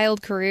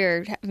wild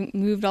career,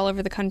 moved all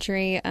over the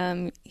country.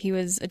 He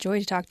was a joy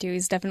to talk to.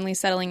 He's definitely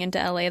settling into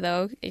LA,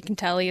 though. You can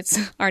tell he's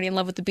already in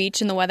love with the beach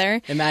and the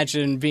weather.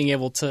 Imagine being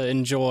able to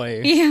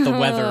enjoy the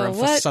weather of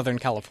Southern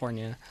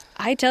California.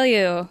 I tell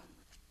you,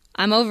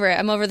 I'm over it.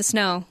 I'm over the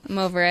snow. I'm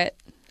over it.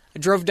 I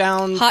drove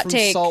down from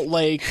Salt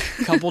Lake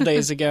a couple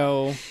days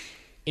ago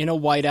in a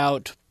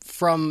whiteout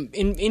from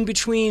in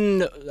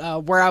between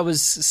where I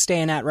was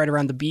staying at right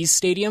around the Bees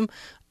Stadium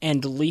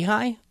and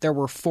Lehigh. There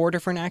were 4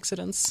 different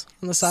accidents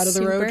on the side of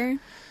the road.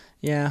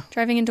 Yeah.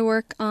 Driving into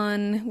work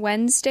on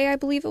Wednesday, I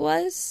believe it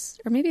was.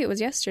 Or maybe it was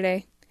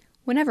yesterday.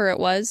 Whenever it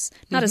was.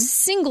 Not a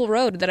single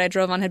road that I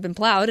drove on had been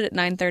plowed at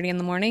 9:30 in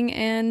the morning.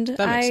 And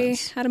I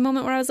had a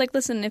moment where I was like,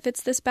 listen, if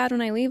it's this bad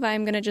when I leave,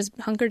 I'm going to just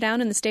hunker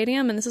down in the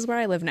stadium, and this is where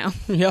I live now.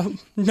 Yeah.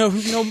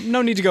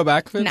 No need to go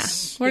back. Nah,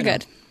 we're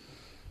good.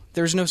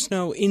 There's no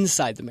snow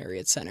inside the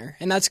Marriott Center.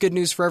 And that's good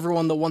news for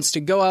everyone that wants to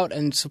go out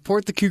and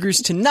support the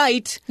Cougars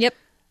tonight. Yep.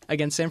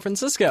 Against San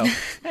Francisco.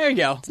 There you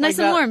go. It's nice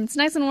and warm. It's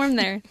nice and warm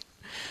there.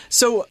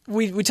 So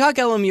we talk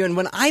LMU, and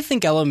when I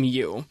think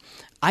LMU,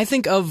 I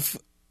think of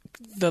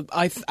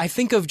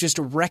just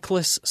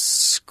reckless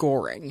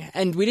scoring.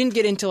 And we didn't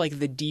get into like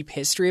the deep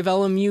history of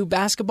LMU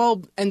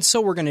basketball, and so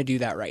we're going to do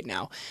that right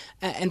now.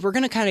 And we're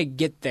going to kind of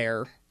get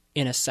there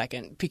in a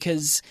second,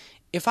 because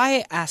if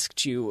I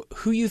asked you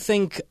who you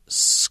think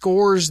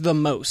scores the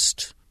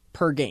most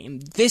per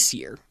game this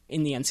year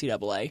in the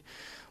NCAA,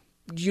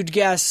 you'd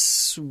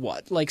guess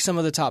what? Like some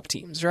of the top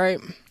teams, right?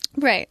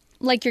 Right.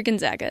 Like your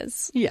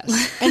Gonzagas.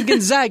 Yes. And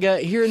Gonzaga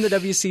here in the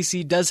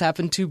WCC does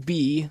happen to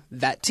be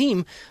that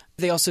team.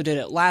 They also did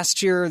it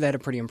last year. They had a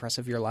pretty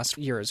impressive year last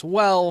year as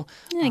well.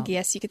 I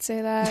guess you could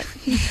say that.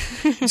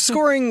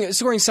 Scoring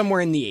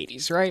somewhere in the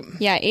 80s, right?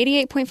 Yeah,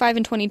 88.5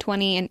 in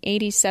 2020 and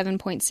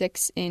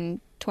 87.6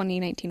 in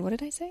 2019. What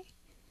did I say?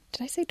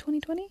 Did I say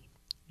 2020?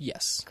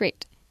 Yes.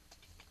 Great.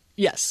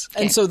 Yes.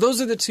 Okay. And so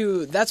those are the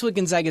two. That's what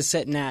Gonzaga's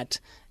sitting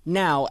at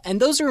now. And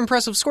those are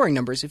impressive scoring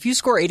numbers. If you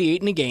score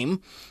 88 in a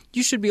game,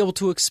 you should be able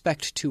to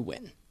expect to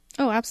win.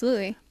 Oh,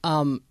 absolutely.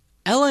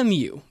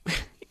 LMU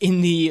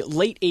in the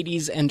late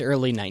 80s and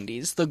early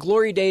 90s, the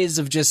glory days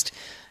of just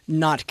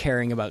not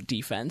caring about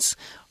defense,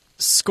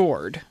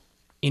 scored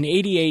in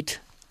 88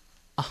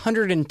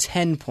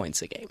 110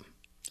 points a game.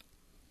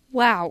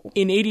 Wow.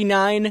 In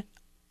 89,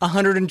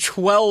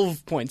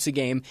 112 points a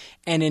game.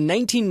 And in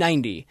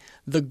 1990,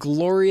 the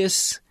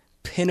glorious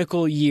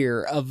pinnacle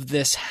year of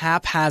this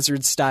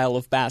haphazard style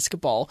of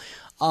basketball,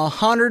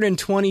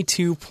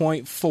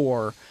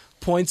 122.4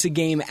 points a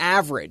game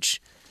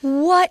average.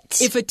 What?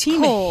 If a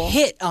team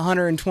hit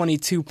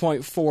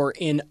 122.4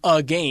 in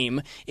a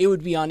game, it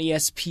would be on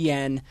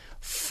ESPN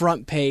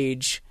front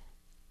page.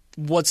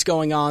 What's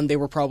going on? They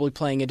were probably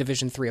playing a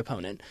Division III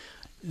opponent.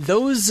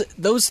 Those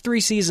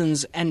 3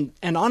 seasons, and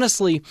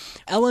honestly,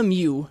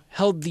 LMU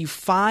held the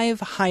 5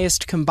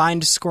 highest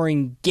combined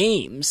scoring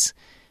games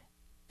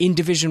in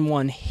Division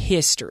I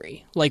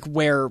history, like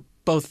where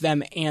both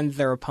them and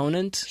their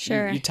opponent,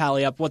 sure. you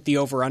tally up what the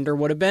over-under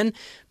would have been.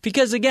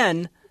 Because,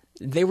 again,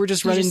 they were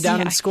just running down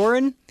and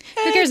scoring.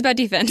 Who cares about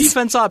defense?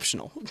 Defense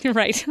optional.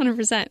 Right,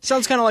 100%.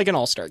 Sounds kind of like an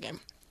all-star game.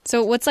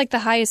 So what's like the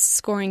highest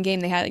scoring game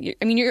they had?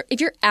 I mean, if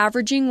you're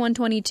averaging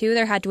 122,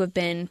 there had to have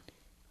been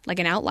like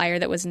an outlier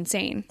that was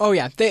insane. Oh,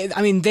 yeah.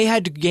 They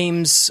had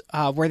games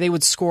where they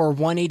would score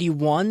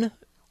 181.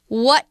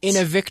 What? In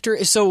a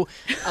victory. So,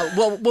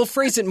 we'll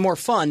phrase it more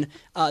fun.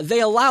 They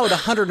allowed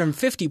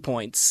 150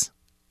 points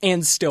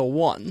and still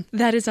won.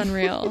 That is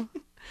unreal.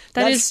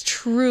 That is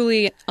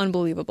truly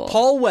unbelievable.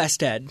 Paul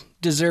Westhead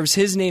deserves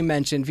his name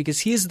mentioned because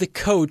he is the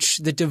coach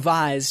that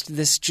devised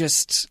this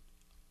just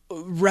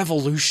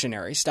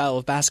revolutionary style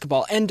of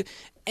basketball. And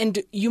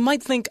you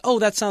might think, oh,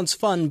 that sounds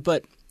fun,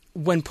 but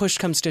when push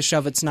comes to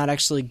shove, it's not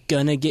actually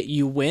gonna get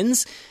you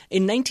wins.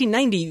 In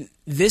 1990,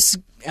 this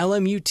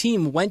LMU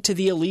team went to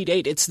the Elite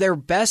Eight. It's their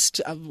best.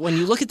 When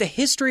you look at the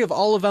history of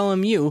all of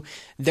LMU,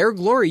 their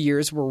glory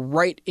years were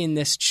right in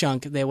this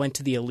chunk. They went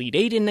to the Elite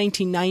Eight in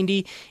 1990.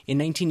 In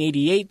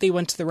 1988, they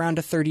went to the round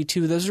of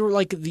 32. Those were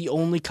like the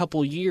only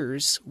couple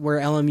years where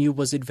LMU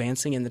was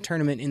advancing in the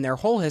tournament in their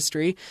whole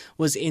history,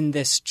 was in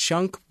this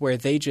chunk where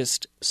they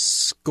just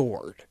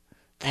scored.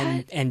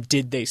 And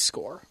did they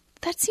score?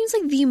 That seems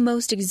like the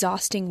most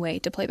exhausting way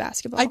to play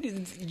basketball.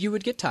 You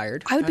would get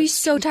tired. I would be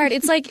so tired.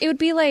 It would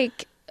be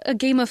like a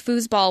game of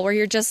foosball where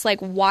you're just like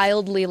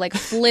wildly like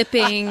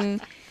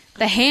flipping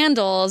the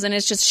handles and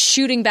it's just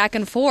shooting back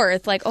and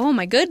forth. Like, oh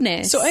my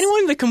goodness. So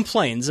anyone that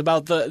complains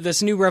about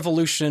this new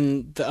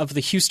revolution of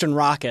the Houston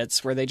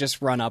Rockets where they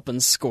just run up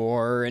and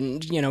score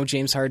and,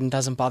 James Harden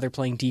doesn't bother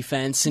playing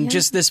defense. And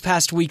just this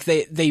past week,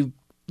 they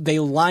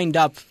lined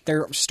up,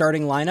 their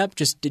starting lineup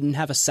just didn't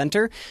have a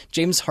center.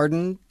 James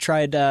Harden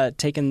tried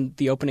taking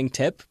the opening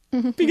tip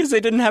because they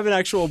didn't have an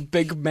actual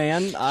big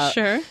man.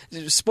 Sure.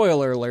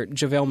 Spoiler alert,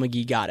 JaVale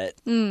McGee got it.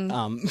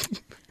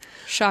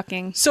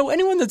 Shocking. So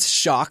anyone that's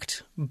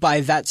shocked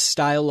by that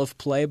style of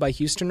play by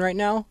Houston right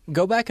now,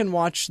 go back and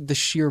watch the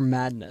sheer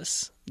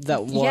madness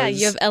that was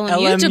you have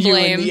LMU to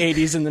blame. In the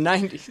 80s and the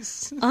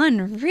 90s.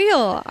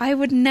 Unreal. I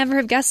would never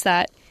have guessed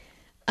that.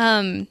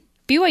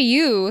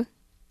 BYU...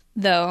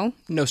 though.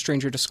 No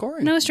stranger to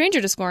scoring. No stranger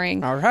to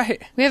scoring. All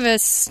right. We have a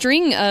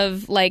string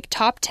of like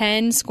top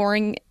 10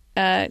 scoring,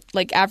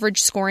 like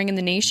average scoring in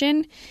the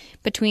nation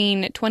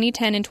between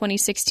 2010 and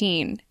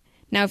 2016.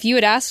 Now, if you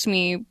had asked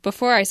me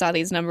before I saw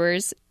these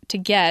numbers to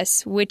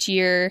guess which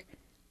year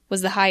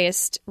was the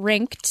highest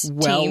ranked team.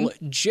 Well,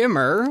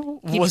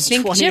 Jimmer was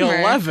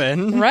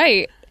 2011. Jimmer,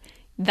 right.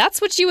 That's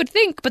what you would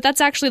think, but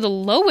that's actually the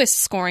lowest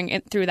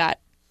scoring through that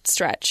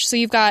stretch. So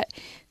we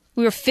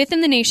were 5th in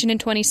the nation in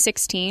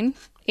 2016.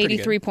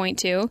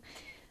 83.2.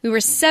 We were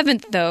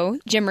 7th, though,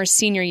 Jimmer's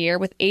senior year,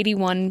 with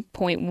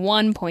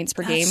 81.1 points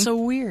per game. That's so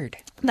weird.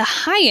 The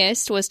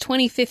highest was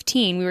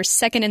 2015. We were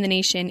 2nd in the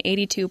nation,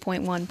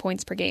 82.1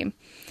 points per game.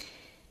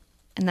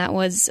 And that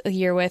was a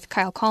year with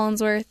Kyle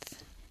Collinsworth,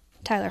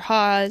 Tyler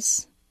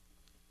Haws.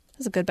 It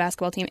was a good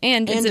basketball team.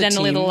 And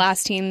incidentally, the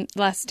last team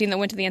that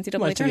went to the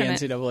NCAA tournament.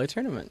 The NCAA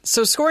tournament.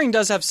 So scoring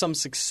does have some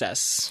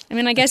success. I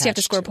mean, I guess you have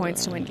to score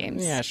points to win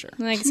games. Yeah, sure.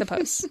 I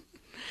suppose.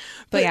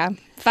 But yeah,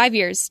 5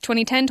 years,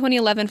 2010,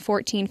 2011,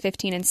 14,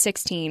 15, and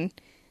 16,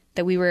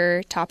 that we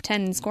were top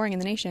 10 in scoring in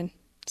the nation.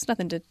 It's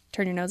nothing to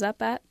turn your nose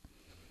up at.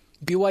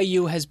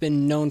 BYU has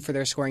been known for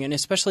their scoring, and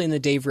especially in the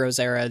Dave Rose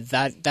era,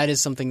 that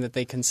is something that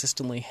they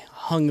consistently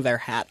hung their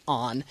hat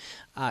on.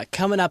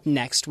 Coming up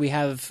next, we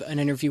have an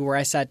interview where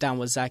I sat down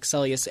with Zach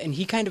Seljaas, and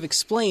he kind of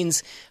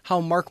explains how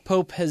Mark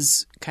Pope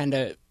has kind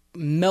of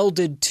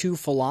melded two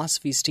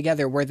philosophies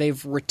together where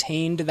they've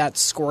retained that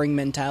scoring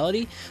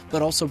mentality,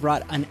 but also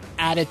brought an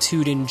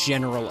attitude in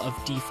general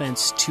of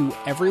defense to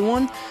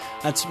everyone.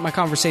 That's my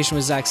conversation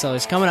with Zach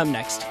Seljaas coming up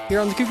next here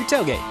on the Cougar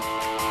Tailgate.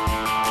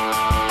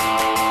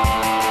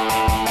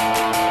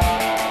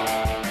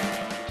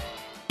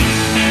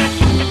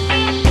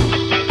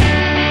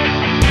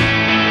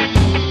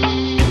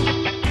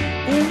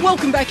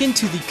 Welcome back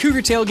into the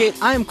Cougar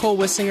Tailgate. I am Cole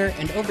Wissinger,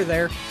 and over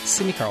there,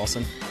 Sydney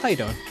Carlson. How you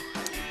doing?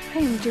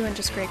 I'm doing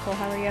just great, Cole.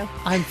 How are you?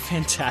 I'm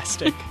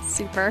fantastic.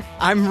 Super.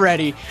 I'm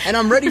ready. And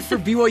I'm ready for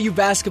BYU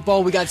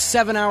basketball. We got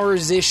 7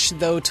 hours-ish,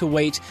 though, to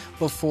wait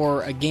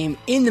before a game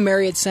in the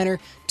Marriott Center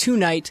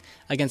tonight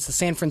against the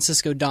San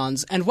Francisco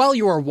Dons. And while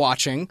you are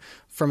watching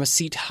from a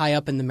seat high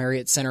up in the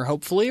Marriott Center,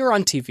 hopefully, or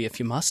on TV if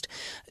you must,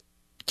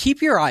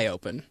 keep your eye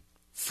open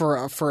for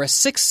a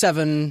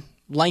 6'7",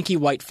 lanky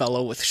white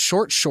fellow with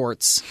short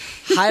shorts,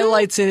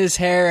 highlights in his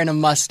hair, and a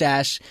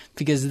mustache,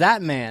 because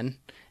that man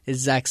is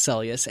Zach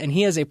Seljaas, and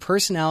he has a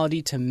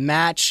personality to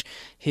match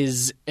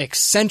his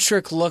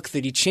eccentric look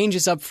that he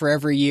changes up for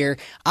every year.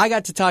 I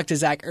got to talk to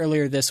Zach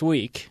earlier this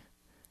week.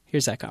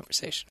 Here's that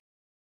conversation.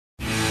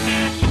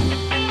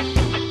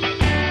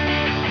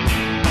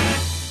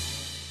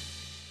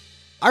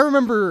 I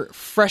remember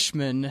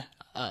freshman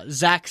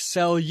Zach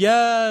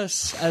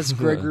Seljaas, as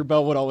Greg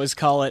Wrubell would always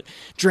call it,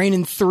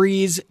 draining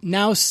threes.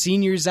 Now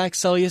senior Zach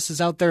Seljaas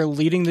is out there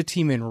leading the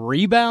team in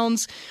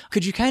rebounds.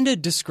 Could you kind of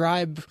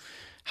describe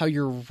how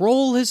your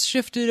role has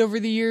shifted over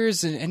the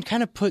years and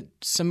kind of put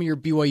some of your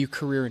BYU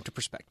career into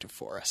perspective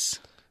for us?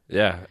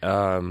 Yeah,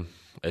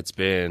 it's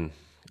been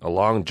a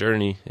long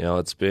journey.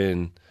 It's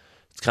kind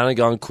of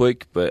gone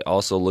quick, but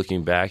also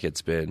looking back,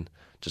 it's been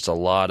just a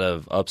lot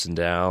of ups and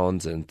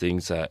downs and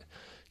things that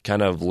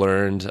kind of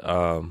learned.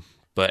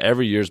 But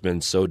every year's been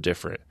so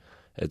different.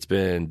 It's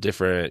been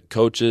different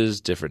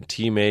coaches, different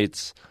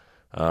teammates.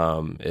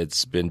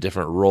 It's been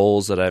different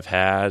roles that I've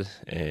had,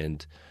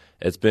 and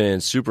it's been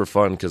super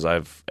fun because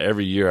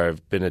every year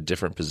I've been a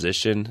different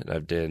position and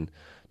I've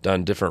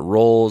done different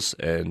roles,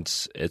 and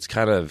it's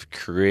kind of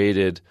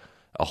created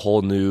a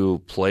whole new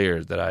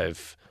player that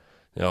I've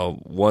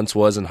once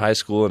was in high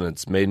school, and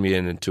it's made me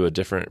into a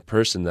different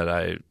person that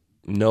I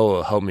know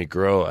will help me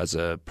grow as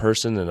a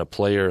person and a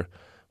player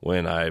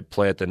when I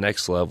play at the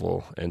next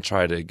level and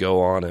try to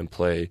go on and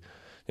play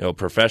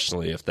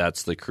professionally if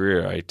that's the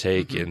career I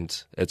take,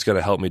 and it's going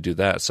to help me do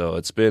that. So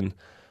it's been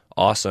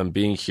awesome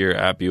being here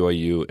at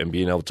BYU and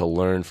being able to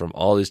learn from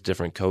all these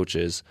different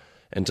coaches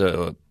and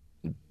to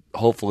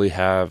hopefully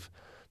have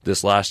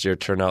this last year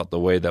turn out the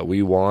way that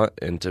we want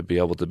and to be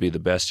able to be the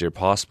best year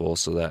possible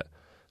so that,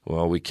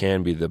 we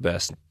can be the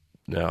best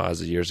now as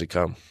the years to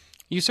come.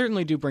 You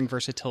certainly do bring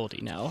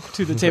versatility now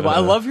to the table. I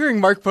love hearing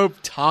Mark Pope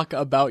talk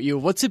about you.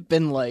 What's it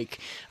been like?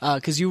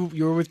 Because you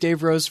were with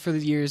Dave Rose for the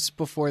years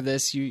before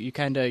this.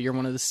 You're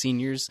one of the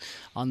seniors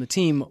on the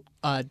team.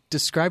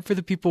 Describe for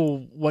the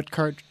people what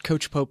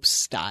Coach Pope's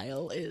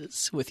style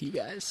is with you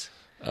guys.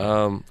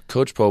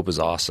 Coach Pope is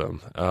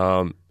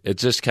awesome.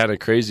 It's just kind of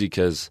crazy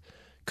because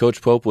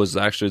Coach Pope was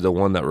actually the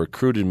one that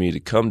recruited me to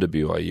come to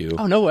BYU.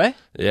 Oh, no way?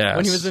 Yeah.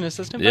 When he was an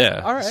assistant?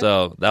 Yeah. All right.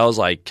 So that was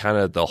like kind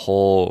of the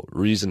whole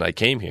reason I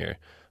came here,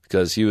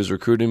 because he was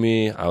recruiting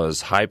me. I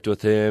was hyped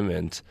with him,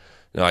 and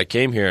I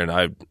came here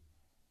and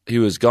he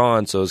was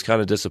gone, so it was kind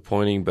of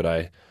disappointing,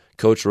 but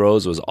Coach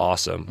Rose was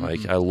awesome. Mm-hmm.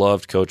 Like, I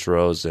loved Coach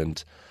Rose,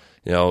 and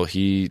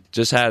he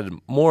just had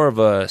more of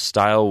a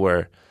style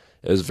where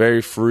it was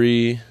very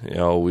free.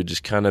 We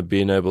just kind of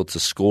being able to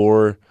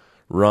score,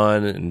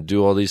 run, and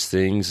do all these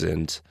things.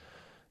 And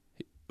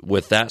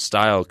with that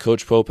style,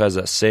 Coach Pope has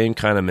that same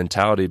kind of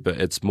mentality,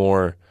 but it's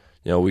more,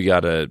 we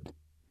got to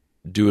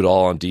do it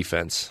all on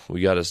defense.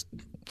 We got to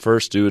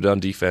first do it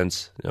on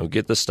defense,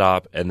 get the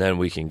stop, and then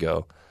we can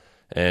go.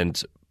 And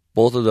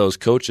both of those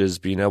coaches,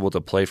 being able to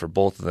play for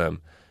both of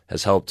them,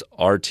 has helped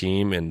our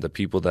team, and the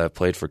people that have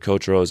played for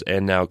Coach Rose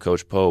and now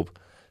Coach Pope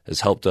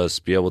has helped us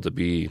be able to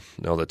be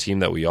the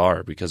team that we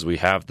are, because we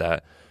have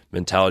that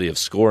mentality of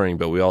scoring,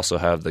 but we also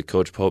have the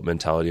Coach Pope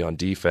mentality on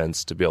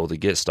defense to be able to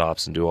get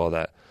stops and do all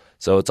that.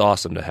 So it's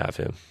awesome to have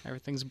him.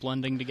 Everything's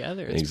blending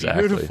together. It's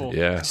exactly. Beautiful.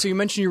 Yeah. So you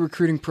mentioned your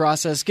recruiting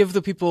process. Give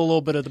the people a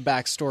little bit of the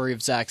backstory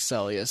of Zach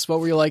Seljaas. What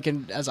were you like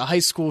as a high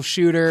school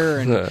shooter,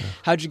 and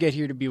how'd you get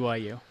here to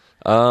BYU?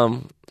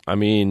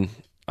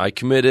 I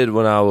committed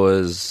when I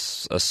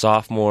was a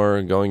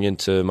sophomore going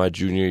into my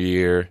junior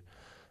year.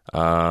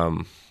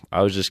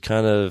 I was just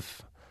kind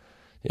of,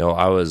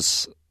 I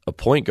was a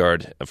point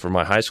guard for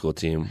my high school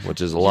team,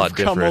 which is a lot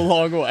different. Come a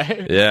long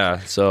way. Yeah,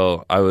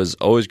 so I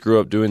always grew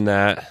up doing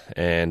that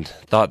and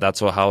thought that's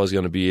how I was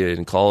going to be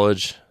in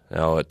college.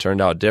 It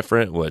turned out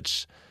different,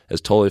 which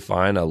is totally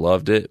fine. I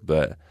loved it,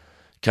 but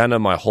kind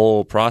of my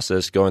whole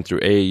process going through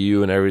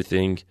AAU and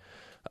everything,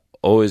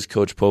 always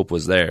Coach Pope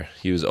was there.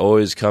 He was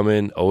always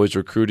coming, always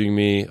recruiting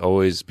me,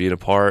 always being a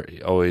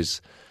part,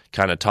 always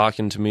kind of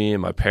talking to me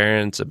and my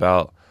parents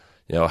about,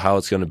 how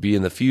it's going to be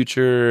in the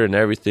future and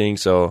everything.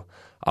 So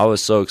I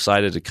was so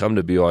excited to come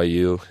to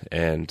BYU.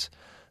 And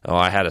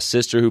I had a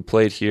sister who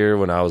played here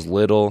when I was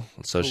little,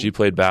 so she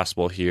played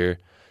basketball here.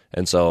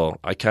 And so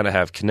I kind of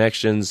have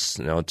connections,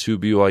 to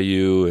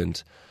BYU,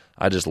 and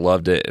I just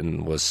loved it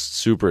and was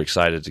super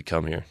excited to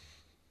come here.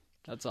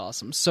 That's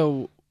awesome.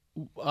 So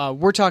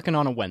we're talking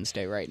on a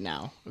Wednesday right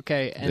now,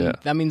 okay? And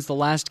that means the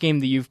last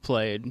game that you've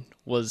played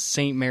was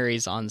St.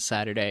 Mary's on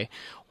Saturday.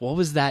 What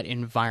was that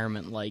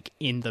environment like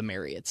in the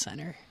Marriott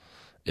Center?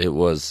 It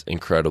was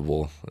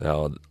incredible.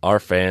 Our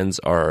fans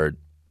are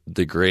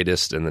the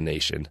greatest in the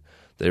nation.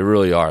 They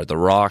really are. The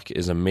Rock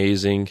is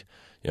amazing.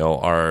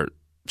 Our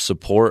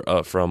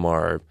support from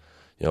our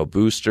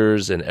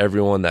boosters and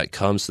everyone that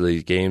comes to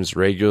the games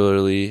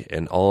regularly,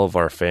 and all of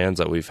our fans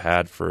that we've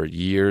had for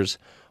years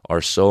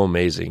are so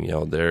amazing.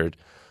 They're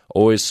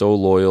always so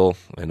loyal,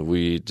 and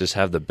we just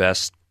have the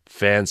best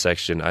fan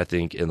section, I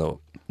think, in the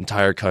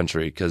entire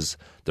country, because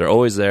they're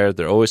always there.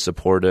 They're always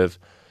supportive.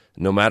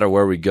 No matter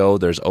where we go,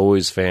 there's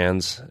always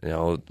fans.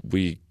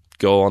 We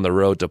go on the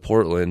road to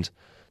Portland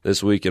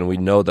this week, and we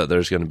know that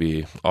there's going to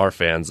be our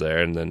fans there,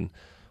 and then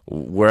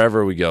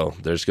wherever we go,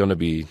 there's going to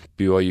be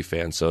BYU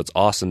fans. So it's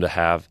awesome to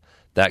have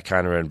that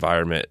kind of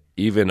environment,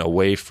 even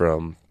away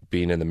from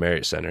being in the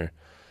Marriott Center.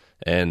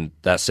 And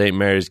that St.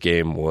 Mary's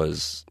game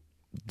was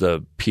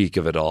the peak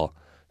of it all.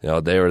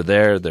 They were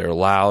there, they were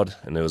loud,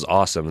 and it was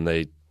awesome, and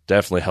they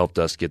definitely helped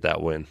us get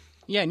that win.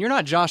 Yeah, and you're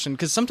not joshing,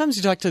 because sometimes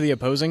you talk to the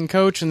opposing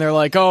coach, and they're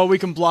like, "Oh, we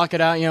can block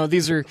it out.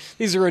 These are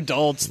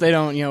adults. They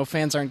don't.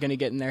 Fans aren't going to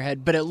get in their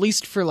head." But at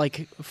least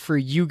for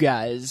you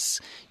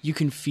guys, you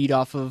can feed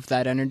off of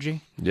that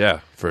energy. Yeah,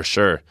 for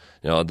sure.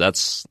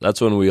 That's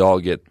when we all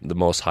get the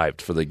most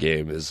hyped for the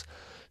game. Is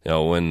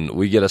when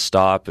we get a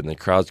stop and the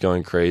crowd's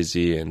going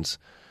crazy, and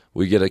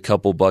we get a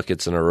couple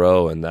buckets in a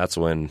row, and that's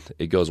when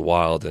it goes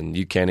wild, and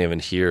you can't even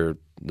hear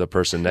the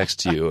person next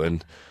to you,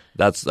 and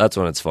that's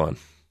when it's fun.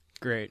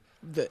 Great.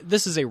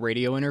 This is a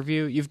radio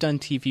interview. You've done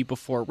TV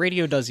before.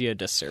 Radio does you a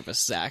disservice,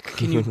 Zach.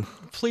 Can you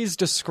please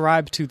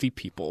describe to the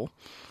people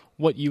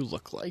what you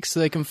look like so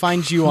they can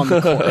find you on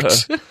the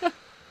court?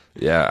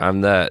 Yeah,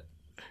 I'm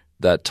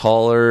that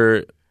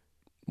taller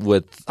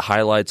with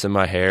highlights in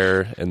my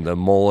hair and the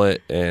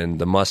mullet and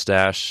the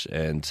mustache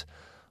and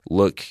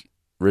look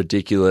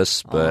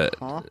ridiculous, but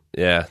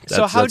yeah,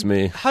 that's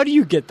me. How do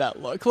you get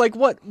that look? Like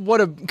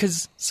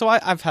because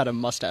I've had a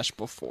mustache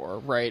before,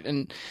 right?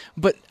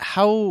 But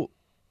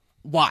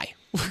why?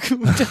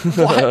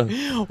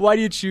 Why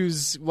do you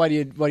choose? Why do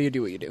you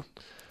do what you do?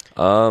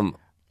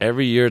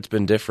 Every year it's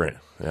been different.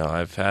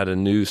 I've had a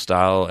new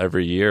style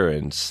every year,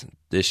 and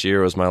this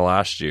year was my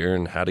last year,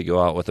 and had to go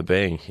out with a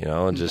bang.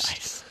 And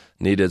just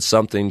needed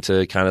something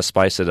to kind of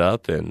spice it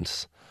up, and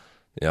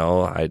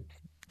I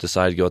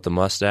decided to go with the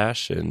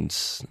mustache, and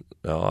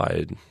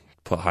I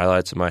put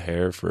highlights in my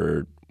hair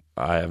for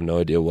I have no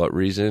idea what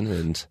reason,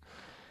 and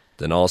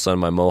then all of a sudden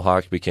my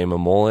mohawk became a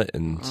mullet,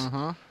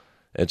 and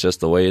it's just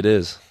the way it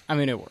is. I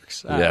mean, it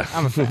works. Yeah.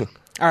 I'm a fan.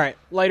 All right,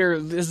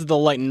 this is the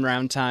lightning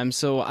round time.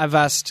 So I've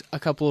asked a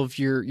couple of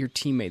your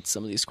teammates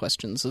some of these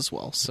questions as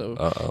well.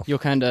 So you'll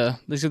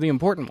these are the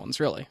important ones,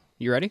 really.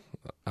 You ready?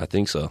 I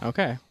think so.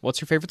 Okay.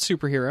 What's your favorite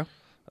superhero?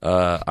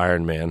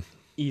 Iron Man.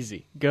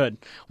 Easy. Good.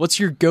 What's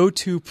your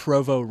go-to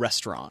Provo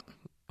restaurant?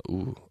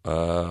 Ooh,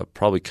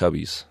 probably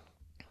Cubby's.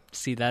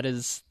 See, that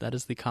is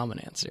the common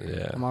answer.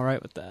 Yeah. I'm all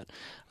right with that.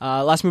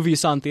 Last movie you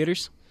saw in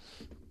theaters?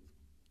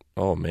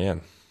 Oh,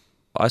 man.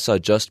 I saw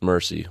Just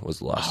Mercy was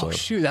the last one. Oh,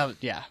 shoot.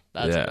 That's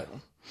a good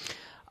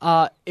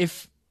one.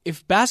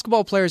 If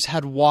basketball players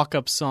had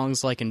walk-up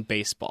songs like in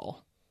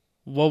baseball,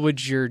 what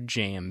would your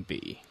jam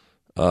be?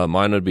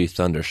 Mine would be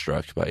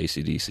Thunderstruck by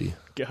AC/DC.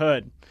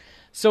 Good.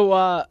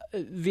 So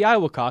the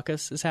Iowa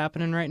caucus is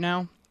happening right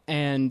now,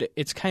 and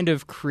it's kind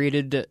of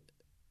created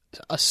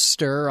a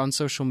stir on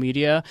social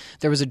media.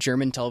 There was a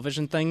German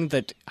television thing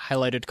that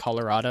highlighted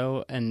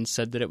Colorado and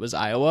said that it was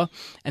Iowa,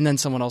 and then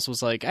someone else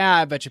was like,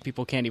 I bet you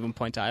people can't even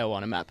point to Iowa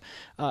on a map.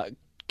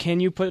 Can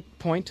you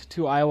point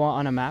to Iowa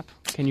on a map?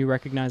 Can you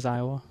recognize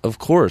Iowa? Of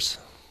course.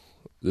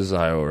 This is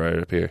Iowa right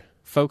up here.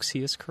 Folks,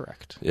 he is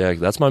correct. Yeah,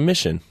 that's my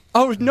mission.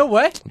 Oh, no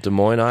way? Des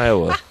Moines,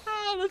 Iowa.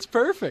 That's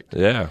perfect.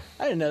 Yeah.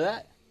 I didn't know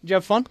that. Did you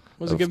have fun?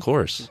 Was it good? Of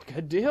course.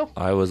 Good deal.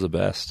 Iowa's the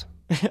best.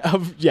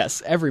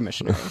 Yes, every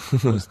missionary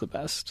was the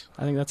best.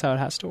 I think that's how it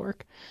has to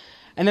work.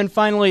 And then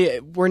finally,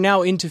 we're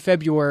now into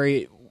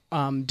February.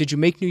 Did you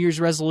make New Year's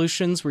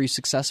resolutions? Were you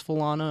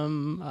successful on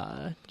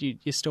them?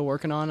 You still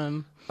working on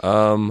them?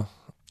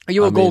 Are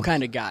you a goal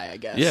kind of guy, I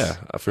guess? Yeah,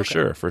 for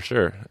sure.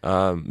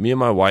 Me and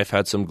my wife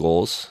had some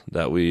goals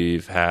that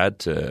we've had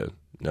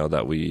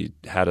that we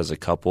had as a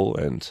couple,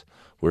 and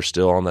we're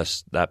still on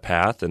that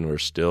path, and we're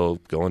still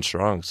going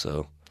strong.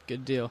 So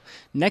good deal.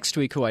 Next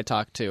week, who I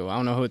talk to, I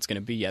don't know who it's going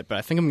to be yet, but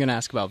I think I'm going to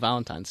ask about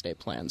Valentine's Day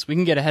plans. We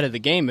can get ahead of the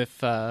game if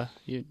do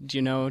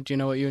you know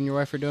what you and your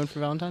wife are doing for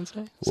Valentine's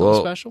Day?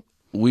 Something special?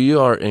 we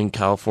are in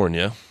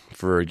California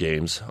for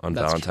games on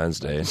That's Valentine's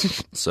Day.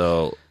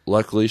 So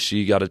luckily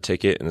she got a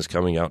ticket and is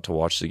coming out to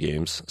watch the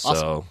games. So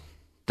Awesome.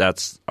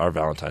 that's our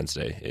Valentine's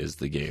Day is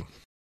the game.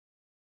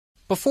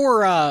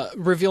 Before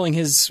revealing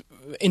his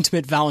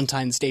intimate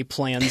Valentine's Day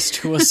plans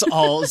to us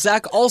all,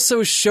 Zach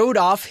also showed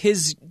off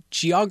his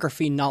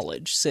geography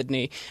knowledge,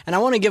 Sydney. And I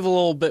want to give a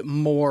little bit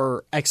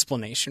more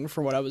explanation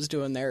for what I was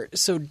doing there.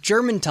 So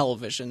German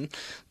television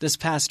this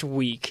past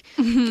week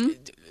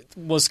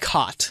was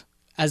caught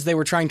as they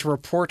were trying to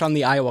report on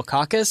the Iowa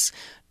caucus,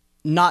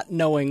 not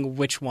knowing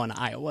which one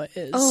Iowa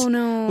is. Oh,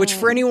 no. Which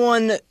for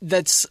anyone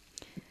that's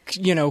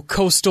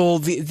coastal,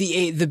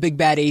 the big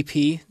bad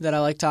AP that I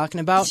like talking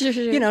about. Sure.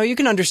 You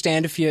can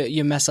understand if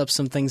you mess up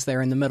some things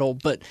there in the middle,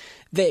 but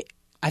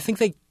I think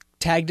they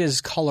tagged as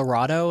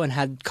Colorado and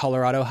had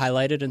Colorado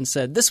highlighted and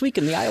said, this week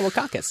in the Iowa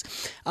caucus.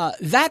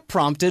 That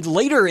prompted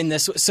later in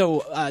this,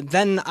 so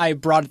then I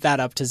brought that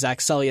up to Zach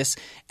Sellius,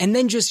 and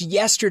then just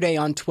yesterday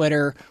on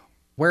Twitter,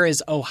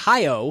 whereas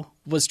Ohio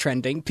was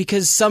trending,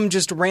 because some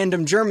just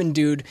random German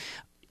dude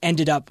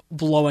ended up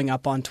blowing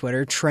up on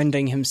Twitter,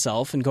 trending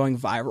himself and going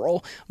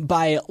viral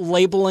by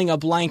labeling a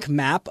blank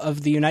map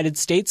of the United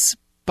States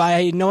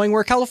by knowing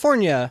where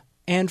California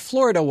and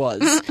Florida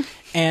was.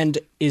 And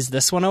is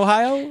this one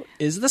Ohio?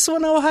 Is this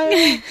one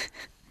Ohio?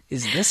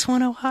 Is this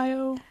one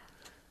Ohio?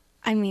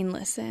 I mean,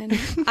 listen,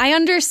 I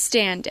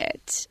understand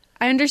it.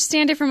 I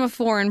understand it from a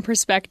foreign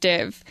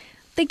perspective.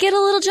 They get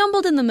a little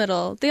jumbled in the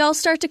middle. They all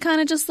start to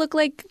kind of just look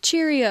like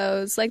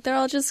Cheerios. Like they're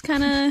all just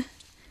kind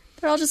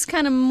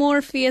of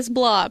Morpheus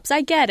blobs.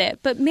 I get it.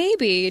 But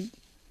maybe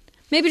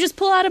just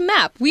pull out a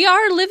map. We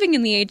are living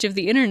in the age of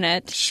the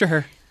internet.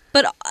 Sure.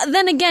 But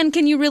then again,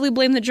 can you really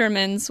blame the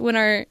Germans when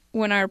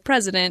our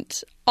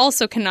president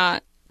also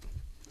cannot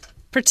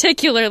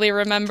particularly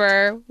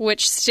remember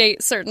which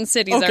state certain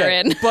cities are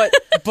in?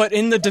 but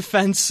in the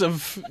defense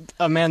of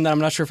a man that I'm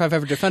not sure if I've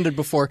ever defended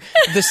before,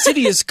 the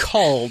city is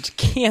called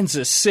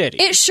Kansas City.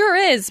 It sure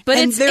is, but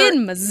it's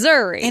in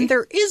Missouri. And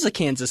there is a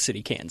Kansas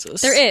City,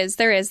 Kansas. There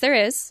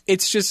is.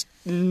 It's just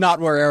not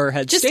where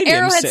Arrowhead Stadium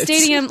Arrowhead sits.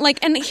 Stadium,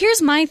 and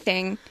here's my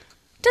thing.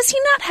 Does he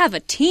not have a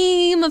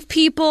team of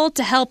people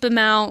to help him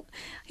out?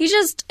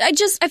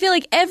 I feel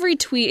like every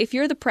tweet, if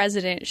you're the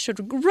president,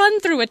 should run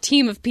through a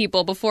team of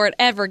people before it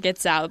ever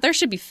gets out. There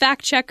should be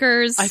fact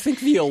checkers. I think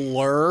the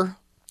allure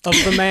of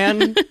the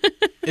man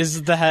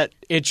is that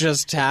it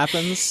just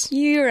happens.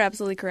 You're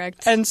absolutely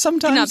correct. And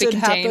sometimes it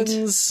contained.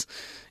 happens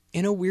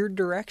in a weird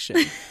direction.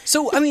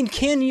 So, I mean,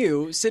 can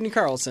you, Sydney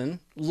Carlson,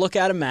 look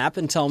at a map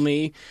and tell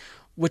me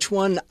which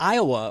one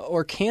Iowa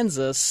or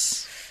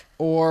Kansas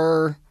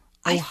or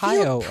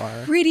Ohio I feel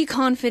are? pretty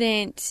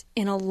confident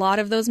in a lot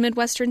of those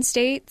Midwestern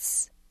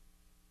states.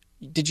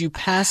 Did you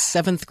pass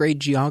 7th grade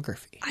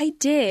geography? I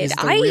did. Is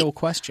the real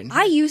question.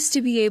 I used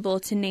to be able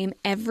to name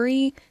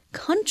every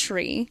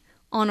country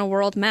on a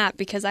world map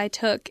because I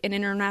took an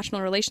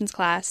international relations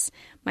class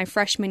my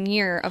freshman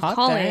year of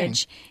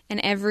college, and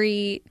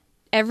every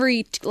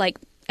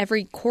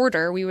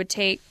quarter we would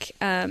take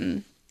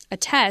a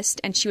test,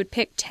 and she would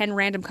pick 10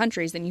 random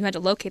countries, then you had to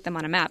locate them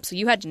on a map, so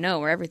you had to know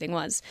where everything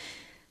was.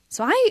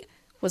 So I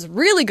was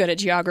really good at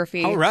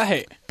geography. All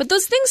right. But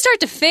those things start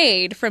to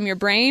fade from your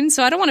brain,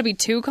 so I don't want to be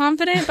too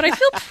confident, but I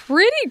feel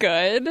pretty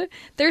good.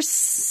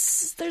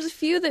 There's a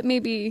few that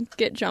maybe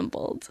get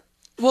jumbled.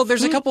 Well,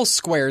 there's a couple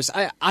squares.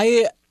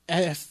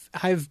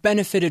 I've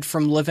benefited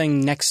from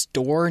living next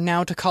door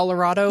now to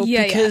Colorado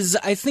because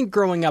I think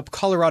growing up,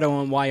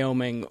 Colorado and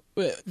Wyoming,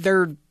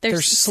 they're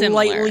slightly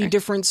similar.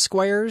 different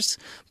squares.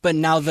 But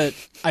now that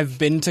I've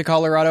been to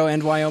Colorado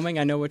and Wyoming,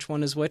 I know which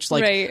one is which.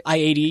 Like Right.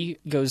 I-80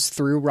 goes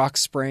through Rock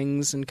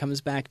Springs and comes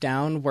back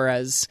down,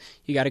 whereas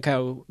you got to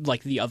go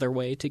like the other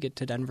way to get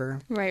to Denver.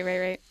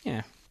 Right.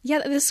 Yeah. Yeah,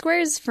 the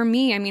squares for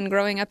me, I mean,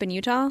 growing up in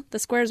Utah, the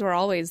squares were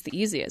always the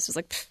easiest. It was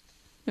like, pfft,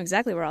 I know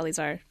exactly where all these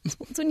are.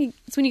 It's when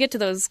you get to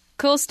those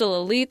coastal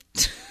elite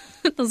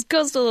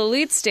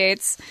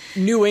states.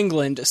 New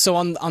England. So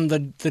on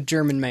the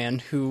German man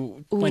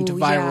who went Ooh,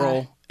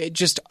 viral, it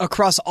just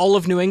across all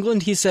of New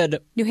England, he said,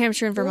 New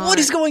Hampshire and Vermont. "What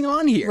is going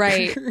on here?"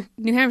 Right.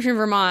 New Hampshire and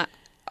Vermont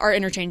are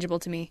interchangeable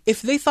to me.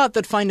 If they thought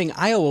that finding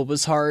Iowa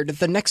was hard,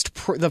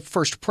 the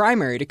first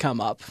primary to come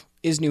up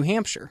is New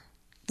Hampshire.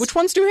 Which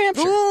one's New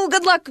Hampshire? Ooh,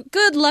 good luck.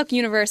 Good luck,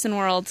 universe and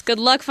worlds. Good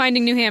luck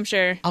finding New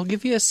Hampshire. I'll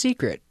give you a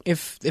secret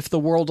if the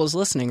world is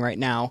listening right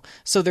now.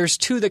 So there's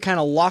two that kind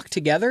of lock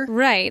together.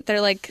 Right.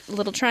 They're like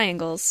little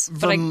triangles.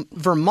 But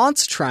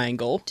Vermont's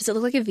triangle does it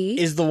look like a V?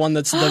 is the one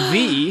that's the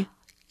V.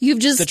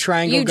 The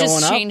triangle you going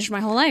just up. changed my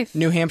whole life.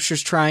 New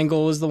Hampshire's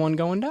triangle is the one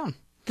going down.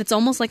 That's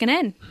almost like an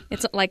N.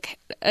 It's like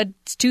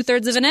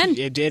 2/3 of an N.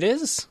 It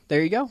is.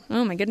 There you go.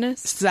 Oh, my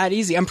goodness. It's that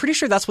easy. I'm pretty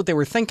sure that's what they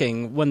were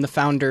thinking when the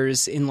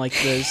founders in like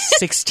the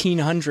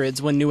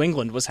 1600s, when New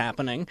England was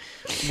happening,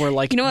 were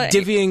like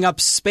divvying up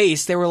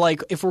space. They were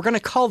like, if we're going to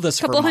call this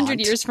A couple Vermont,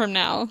 hundred years from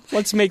now.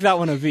 let's make that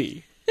one a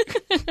V.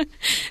 A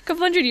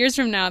couple hundred years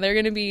from now, they're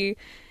going to be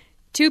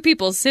two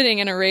people sitting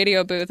in a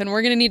radio booth, and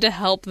we're going to need to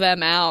help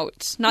them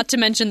out. Not to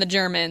mention the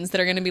Germans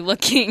that are going to be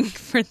looking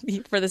for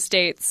the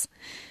states.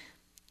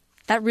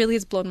 That really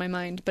has blown my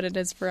mind, but it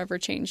has forever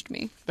changed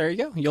me. There you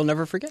go. You'll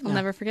never forget now. I'll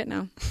never forget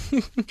now.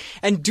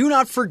 And do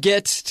not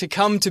forget to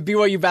come to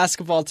BYU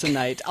basketball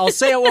tonight. I'll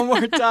say it one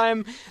more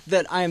time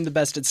that I am the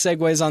best at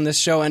segues on this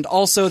show, and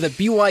also that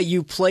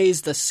BYU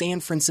plays the San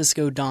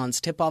Francisco Dons.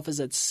 Tip-off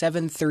is at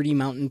 7:30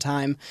 Mountain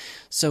Time.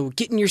 So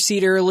get in your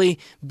seat early,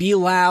 be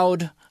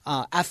loud.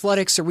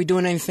 Athletics, are we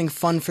doing anything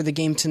fun for the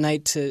game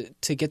tonight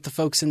to get the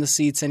folks in the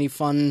seats? Any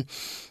fun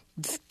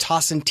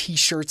tossing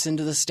T-shirts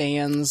into the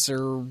stands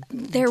or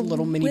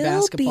little mini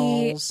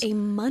basketballs? There will be a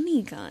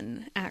money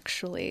gun,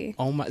 actually.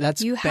 Oh my,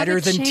 that's better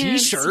than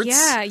T-shirts.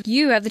 Yeah,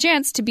 you have the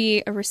chance to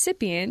be a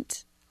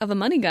recipient of a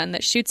money gun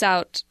that shoots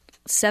out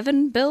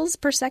 7 bills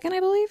per second,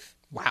 I believe.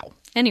 Wow.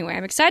 Anyway,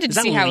 I'm excited to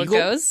see how it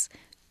goes.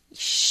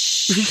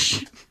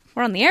 Shh.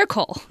 We're on the air,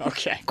 Cole.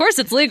 Okay. Of course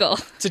it's legal.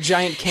 It's a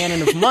giant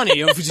cannon of money.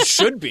 It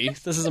should be.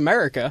 This is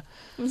America.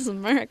 This is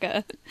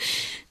America.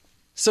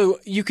 So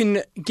you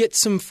can get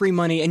some free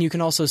money, and you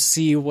can also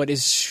see what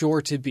is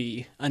sure to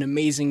be an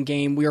amazing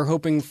game. We are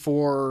hoping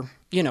for,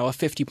 a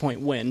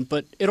 50-point win,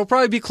 but it'll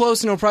probably be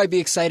close and it'll probably be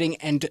exciting,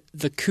 and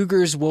the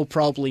Cougars will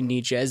probably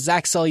need you. As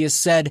Zach Sellius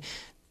said,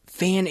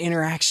 fan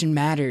interaction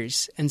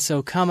matters, and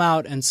so come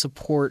out and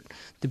support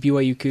the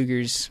BYU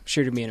Cougars.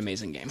 Sure to be an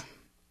amazing game.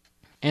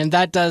 And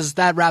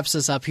that wraps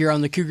us up here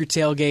on the Cougar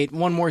Tailgate.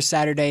 One more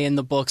Saturday in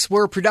the books.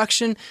 We're a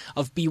production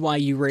of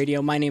BYU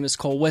Radio. My name is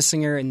Cole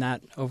Wissinger, and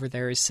that over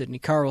there is Sydney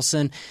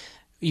Carlson.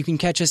 You can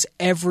catch us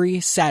every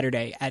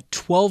Saturday at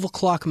 12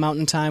 o'clock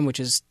Mountain Time, which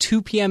is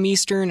 2 p.m.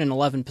 Eastern and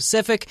 11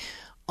 Pacific,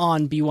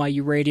 on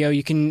BYU Radio.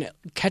 You can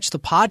catch the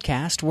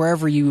podcast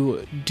wherever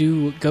you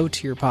do go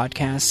to your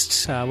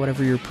podcast,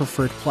 whatever your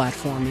preferred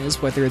platform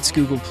is, whether it's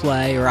Google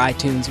Play or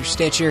iTunes or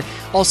Stitcher.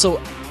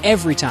 Also,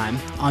 every time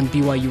on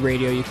BYU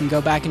Radio, you can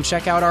go back and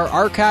check out our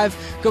archive.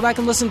 Go back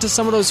and listen to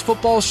some of those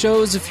football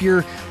shows if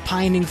you're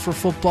pining for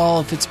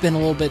football, if it's been a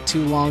little bit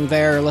too long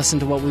there, or listen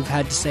to what we've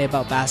had to say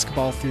about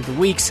basketball through the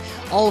weeks.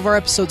 All of our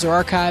episodes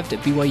are archived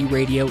at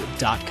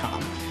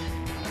BYURadio.com.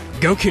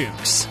 Go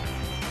Cougs!